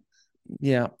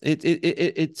 Yeah,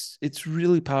 it's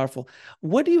really powerful.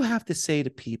 What do you have to say to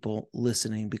people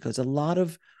listening? Because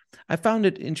I found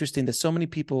it interesting that so many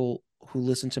people who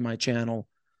listen to my channel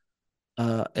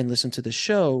and listen to the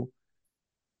show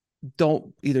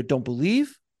don't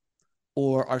believe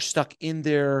or are stuck in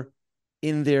their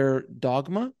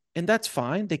dogma, and that's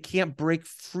fine. They can't break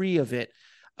free of it.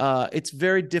 It's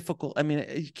very difficult. I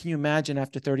mean, can you imagine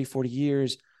after 30, 40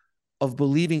 years of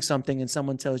believing something and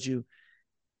someone tells you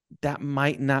that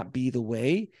might not be the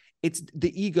way? It's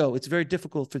the ego. It's very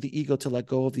difficult for the ego to let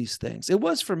go of these things. It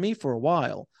was for me for a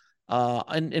while,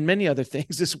 and many other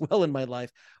things as well in my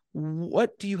life.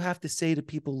 What do you have to say to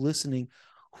people listening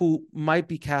who might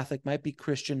be Catholic, might be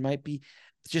Christian, might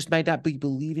not be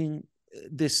believing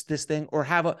this thing, or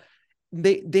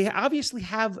they obviously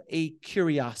have a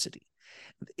curiosity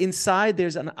inside?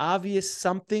 There's an obvious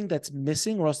something that's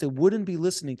missing, or else they wouldn't be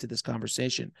listening to this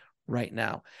conversation right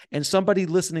now. And somebody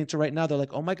listening to right now, they're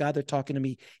like, oh my God, they're talking to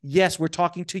me. Yes, we're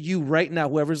talking to you right now,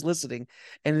 whoever's listening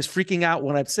and is freaking out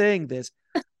when I'm saying this.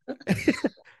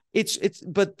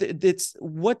 It's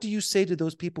what do you say to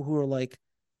those people who are like,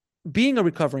 being a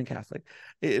recovering Catholic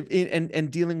and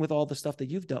dealing with all the stuff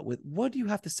that you've dealt with? What do you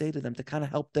have to say to them to kind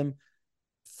of help them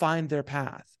find their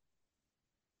path?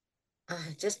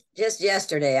 Just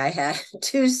yesterday, I had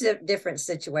two different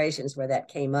situations where that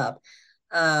came up.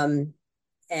 And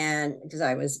because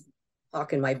I was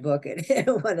hawking my book at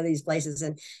one of these places,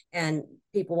 and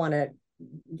people want to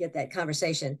get that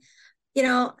conversation.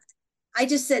 I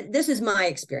just said, this is my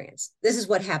experience. This is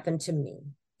what happened to me.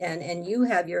 And you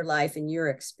have your life and your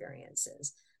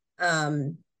experiences.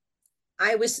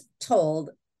 I was told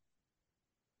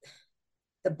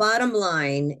the bottom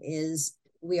line is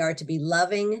we are to be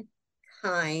loving,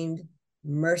 kind,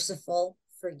 merciful,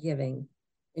 forgiving,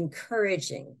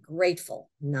 encouraging,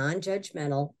 grateful,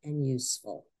 non-judgmental, and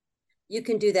useful. You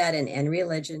can do that in any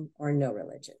religion or no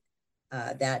religion.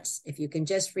 That's if you can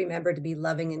just remember to be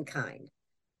loving and kind.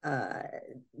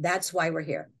 That's why we're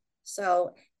here.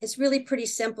 So it's really pretty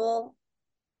simple,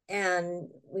 and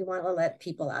we want to let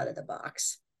people out of the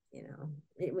box.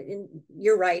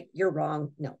 You're right, you're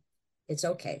wrong. No, it's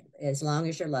okay as long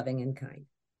as you're loving and kind.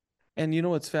 And you know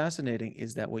what's fascinating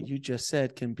is that what you just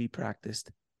said can be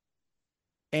practiced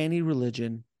any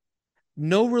religion.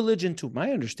 No religion, to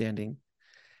my understanding,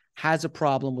 has a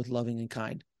problem with loving and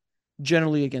kind.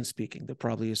 Generally, again speaking, there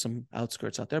probably is some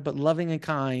outskirts out there, but loving and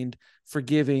kind,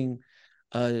 forgiving,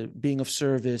 being of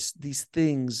service, these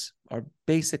things are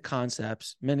basic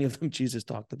concepts. Many of them Jesus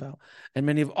talked about, and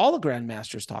many of all the grand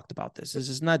masters talked about this. This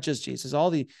is not just Jesus. All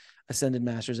the ascended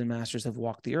masters and masters have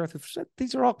walked the earth.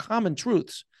 These are all common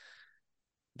truths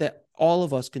that all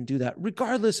of us can do that,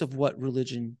 regardless of what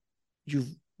religion you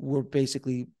were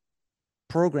basically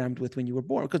programmed with when you were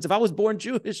born. Because if I was born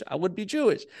Jewish, I would be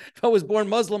Jewish. If I was born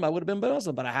Muslim, I would have been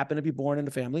Muslim. But I happen to be born in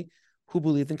a family who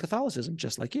believed in Catholicism,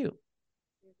 just like you.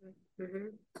 Mm-hmm.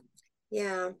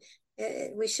 Yeah.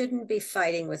 We shouldn't be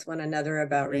fighting with one another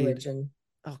about religion.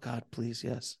 Oh God, please.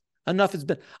 Yes.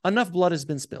 Enough blood has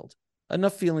been spilled.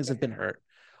 Enough feelings have been hurt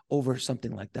over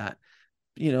something like that.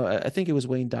 I think it was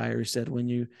Wayne Dyer who said, when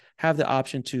you have the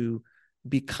option to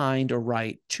be kind or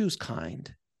right, choose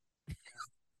kind.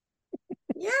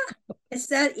 Yeah, it's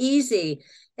that easy.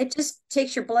 It just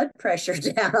takes your blood pressure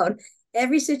down.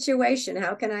 Every situation,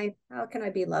 how can I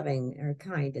be loving or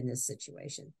kind in this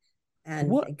situation?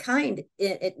 And kind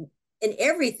in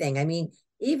everything. I mean,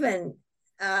 even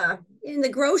in the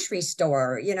grocery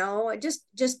store, just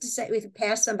to say, if you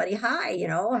pass somebody, hi,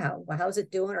 how's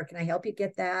it doing, or can I help you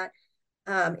get that?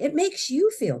 It makes you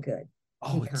feel good.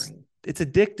 Oh, it's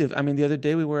addictive. I mean, the other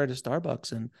day we were at a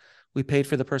Starbucks and we paid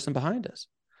for the person behind us.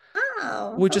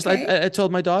 Oh, Which is, okay. I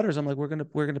told my daughters, I'm like, we're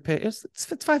gonna pay. It's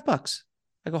 $5.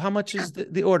 I go, how much is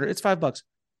the order? It's $5.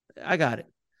 I got it.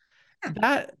 Yeah.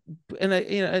 That, and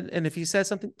and if he says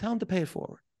something, tell him to pay it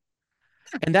forward.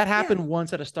 And that happened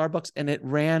once at a Starbucks, and it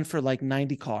ran for like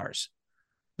 90 cars.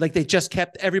 Like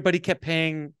everybody kept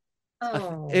paying.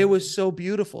 Oh. It was so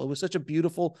beautiful. It was such a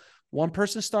beautiful. One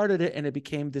person started it, and it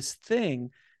became this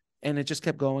thing, and it just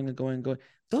kept going and going and going.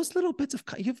 Those little bits of,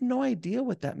 you have no idea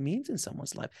what that means in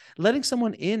someone's life. Letting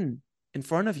someone in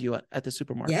front of you at the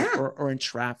supermarket or in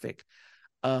traffic,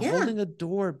 holding a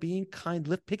door, being kind,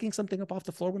 picking something up off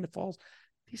the floor when it falls.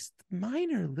 These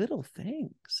minor little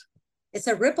things. It's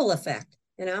a ripple effect,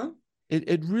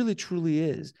 It really, truly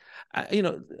is.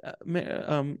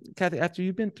 Kathy, after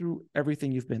you've been through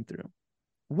everything you've been through,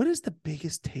 what is the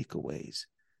biggest takeaways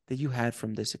that you had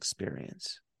from this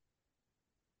experience?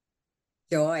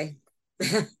 Joy.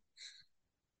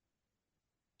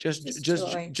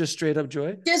 just straight up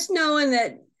joy. Just knowing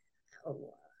that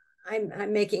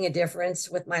I'm making a difference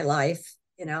with my life,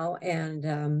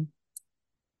 and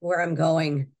where I'm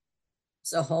going.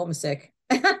 So homesick.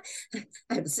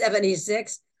 I'm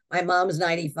 76. My mom's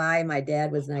 95. My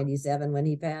dad was 97 when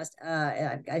he passed.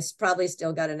 I probably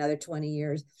still got another 20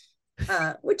 years,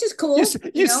 which is cool.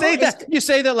 You say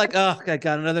that like, oh, I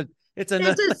got another. It's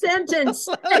a sentence.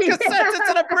 Like a sentence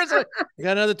in a prison. I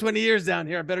got another 20 years down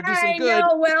here. I better do some good. I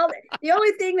know. Well, the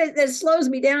only thing that slows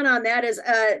me down on that is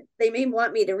they may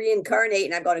want me to reincarnate,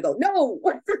 and I'm going to go, no,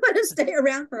 I'm going to stay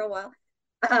around for a while.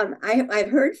 I've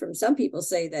heard from some people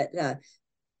say that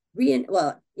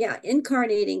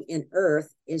incarnating in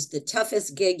Earth is the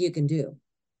toughest gig you can do.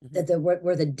 Mm-hmm. That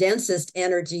we're the densest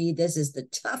energy. This is the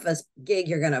toughest gig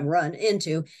you're going to run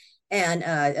into. And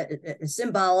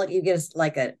symbolic, you get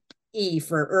like a E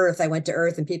for Earth. I went to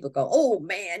Earth, and people go, oh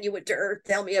man, you went to Earth.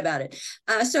 Tell me about it.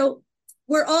 So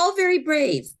we're all very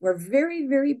brave. We're very,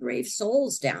 very brave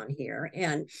souls down here.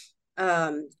 And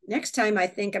next time I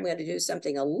think I'm going to do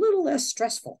something a little less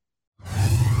stressful.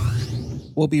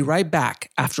 We'll be right back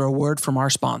after a word from our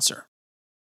sponsor.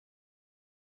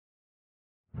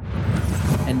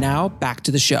 And now back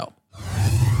to the show.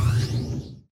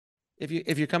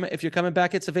 If you're coming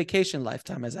back, it's a vacation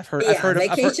lifetime, as I've heard.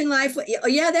 Vacation life. Oh,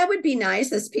 yeah, that would be nice.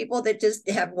 There's people that just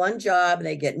have one job, and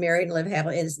they get married and live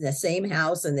happily in the same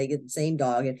house, and they get the same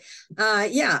dog. And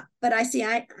but I see,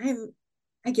 I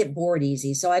get bored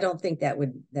easy, so I don't think that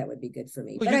would be good for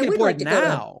me. Well, but you I get would bored like to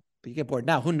now. But you get bored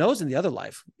now. Who knows in the other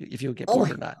life if you get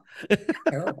bored or not?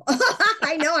 Terrible.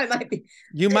 I know I might be.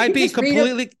 You might be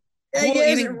completely. Cool,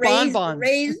 eating bonbons.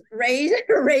 Raise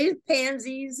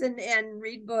pansies and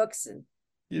read books and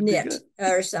knit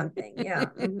or something. Yeah.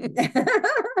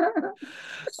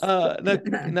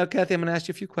 Now, Kathy, I'm going to ask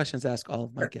you a few questions. Ask all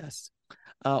of my guests.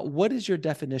 What is your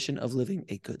definition of living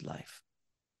a good life?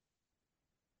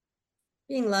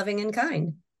 Being loving and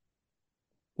kind.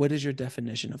 What is your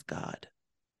definition of God?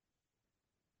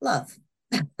 Love.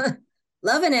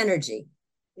 Love and energy.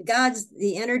 God's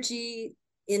the energy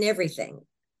in everything.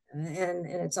 And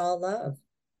it's all love.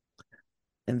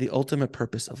 And the ultimate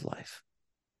purpose of life?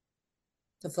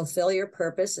 To fulfill your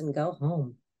purpose and go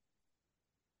home.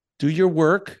 Do your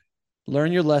work,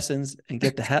 learn your lessons, and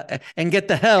get the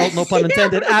hell, no pun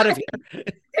intended, out of here.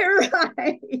 You're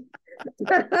right.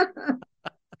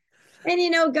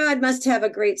 And God must have a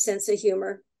great sense of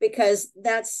humor, because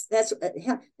that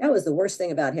was the worst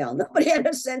thing about hell. Nobody had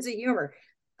a sense of humor.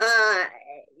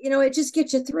 It just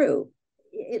gets you through.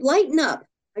 Lighten up,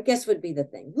 I guess, would be the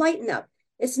thing. Lighten up.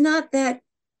 It's not that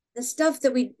the stuff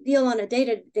that we deal on a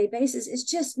day-to-day basis is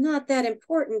just not that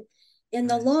important in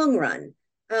the long run.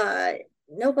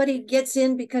 Nobody gets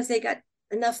in because they got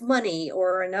enough money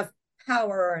or enough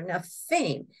power or enough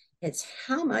fame. It's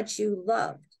how much you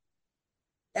loved.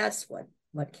 That's what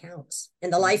counts.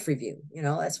 In the life review,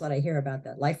 that's what I hear about,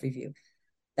 that life review.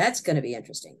 That's going to be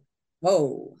interesting.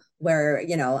 Whoa, where,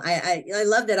 I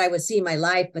love that I would see my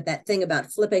life, but that thing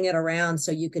about flipping it around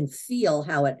so you can feel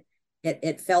how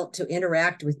it felt to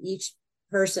interact with each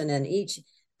person and each,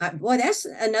 that's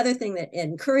another thing that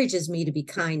encourages me to be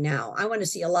kind now. I want to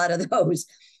see a lot of those,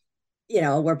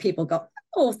 where people go,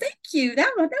 oh, thank you.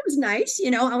 That was nice.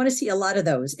 I want to see a lot of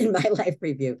those in my life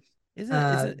review.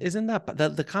 Isn't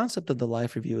that the concept of the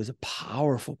life review is a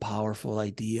powerful, powerful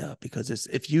idea, because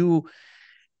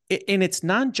and it's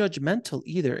non-judgmental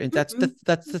either. And that's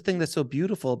the thing that's so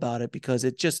beautiful about it, because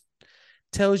it just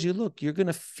tells you, look, you're going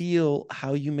to feel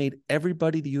how you made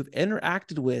everybody that you've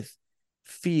interacted with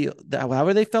feel, that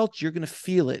however they felt, you're going to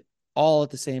feel it all at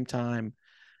the same time.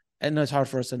 And it's hard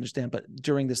for us to understand, but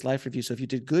during this life review, so if you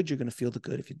did good, you're going to feel the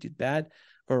good. If you did bad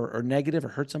or negative or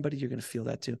hurt somebody, you're going to feel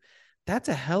that too. That's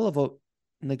a hell of a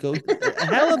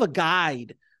hell of a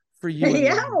guide for you.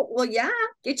 Yeah. Well, yeah.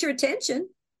 Get your attention.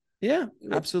 Yeah,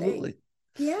 absolutely.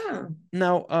 Think. Yeah.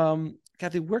 Now,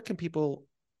 Kathy, where can people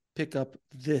pick up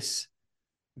this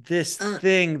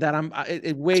thing that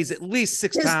it weighs at least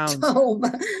 6 pounds?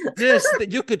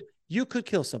 You could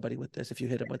kill somebody with this if you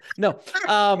hit it with. No.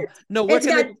 It's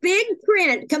got big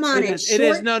print. Come on, it's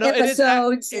short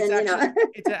episodes.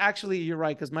 It's actually, you're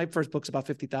right, because my first book's about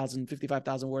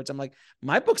 55,000 words. I'm like,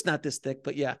 my book's not this thick,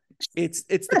 but yeah, it's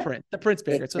the print. The print's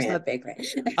bigger. So it's not big print.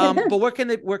 But where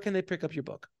can they pick up your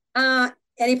book?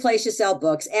 Any place you sell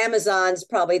books. Amazon's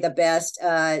probably the best.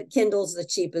 Kindle's the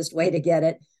cheapest way to get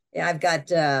it. I've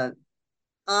got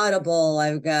Audible,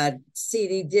 I've got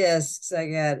CD discs, I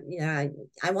got,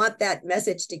 I want that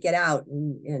message to get out.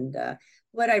 And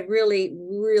what I really,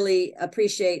 really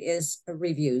appreciate is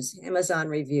reviews. Amazon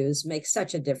reviews make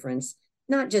such a difference,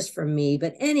 not just for me,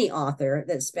 but any author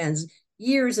that spends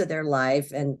years of their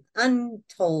life and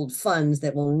untold funds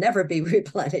that will never be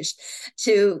replenished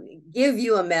to give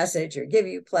you a message or give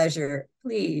you pleasure.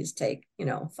 Please take,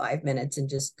 5 minutes and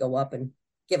just go up and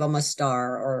give them a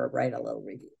star or write a little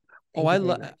review. I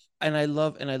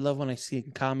love when I see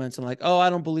comments and like, oh, I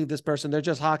don't believe this person, they're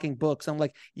just hawking books. I'm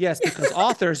like, yes, because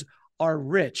authors are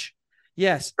rich.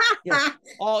 Yes.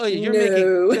 You're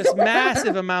making just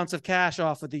massive amounts of cash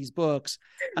off of these books.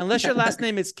 Unless your last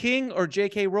name is King or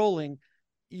J.K. Rowling,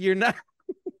 you're not.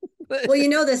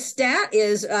 Well, the stat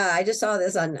is, I just saw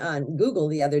this on Google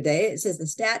the other day. It says the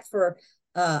stat for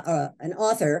an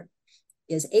author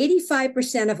is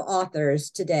 85% of authors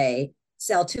today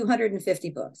sell 250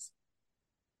 books.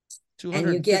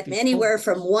 And you get anywhere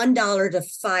from $1 to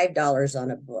 $5 on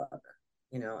a book,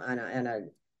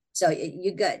 so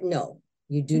you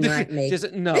do not make,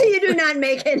 you do not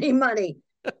make any money.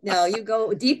 No, you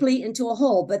go deeply into a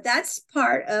hole, but that's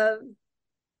part of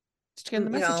Just getting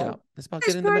the message out. It's about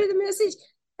that's getting part of the message.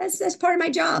 That's part of my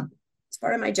job. It's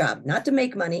part of my job, not to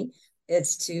make money.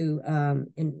 It's to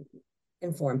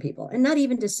inform people, and not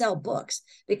even to sell books,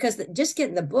 because just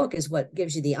getting the book is what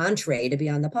gives you the entree to be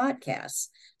on the podcast.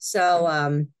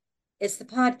 So it's the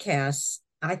podcasts,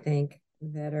 I think,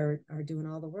 that are doing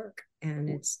all the work, and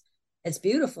it's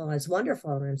beautiful and it's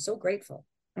wonderful, and I'm so grateful.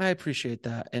 I appreciate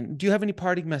that. And do you have any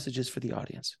parting messages for the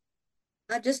audience?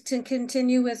 Just to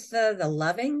continue with the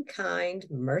loving, kind,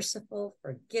 merciful,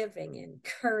 forgiving,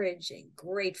 encouraging,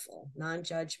 grateful,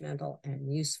 non-judgmental,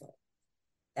 and useful.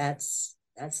 That's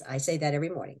I say that every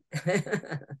morning.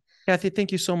 Kathy,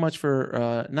 thank you so much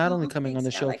for not only coming on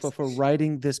the show, Alex, but for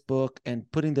writing this book and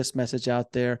putting this message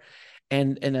out there.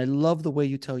 And I love the way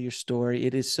you tell your story.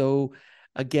 It is so,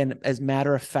 again, as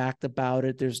matter of fact about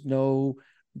it. There's no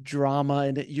drama,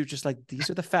 and you're just like, these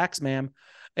are the facts, ma'am.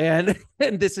 And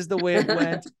this is the way it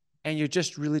went. And you're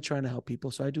just really trying to help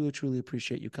people. So I do truly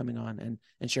appreciate you coming on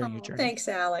and sharing your journey. Thanks,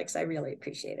 Alex. I really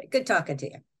appreciate it. Good talking to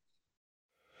you.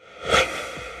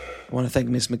 I want to thank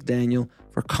Miss McDaniel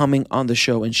for coming on the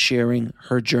show and sharing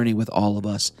her journey with all of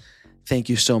us. Thank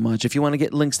you so much. If you want to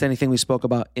get links to anything we spoke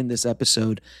about in this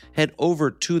episode, head over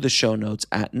to the show notes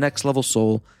at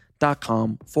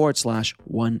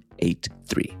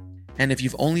nextlevelsoul.com/183. And if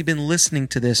you've only been listening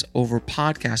to this over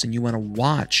podcast and you want to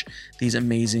watch these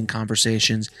amazing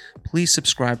conversations, please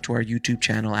subscribe to our YouTube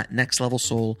channel at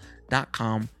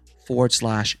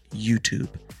nextlevelsoul.com/YouTube.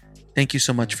 Thank you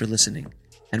so much for listening.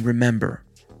 And remember,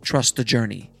 trust the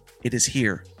journey. It is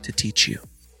here to teach you.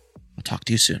 I'll talk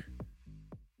to you soon.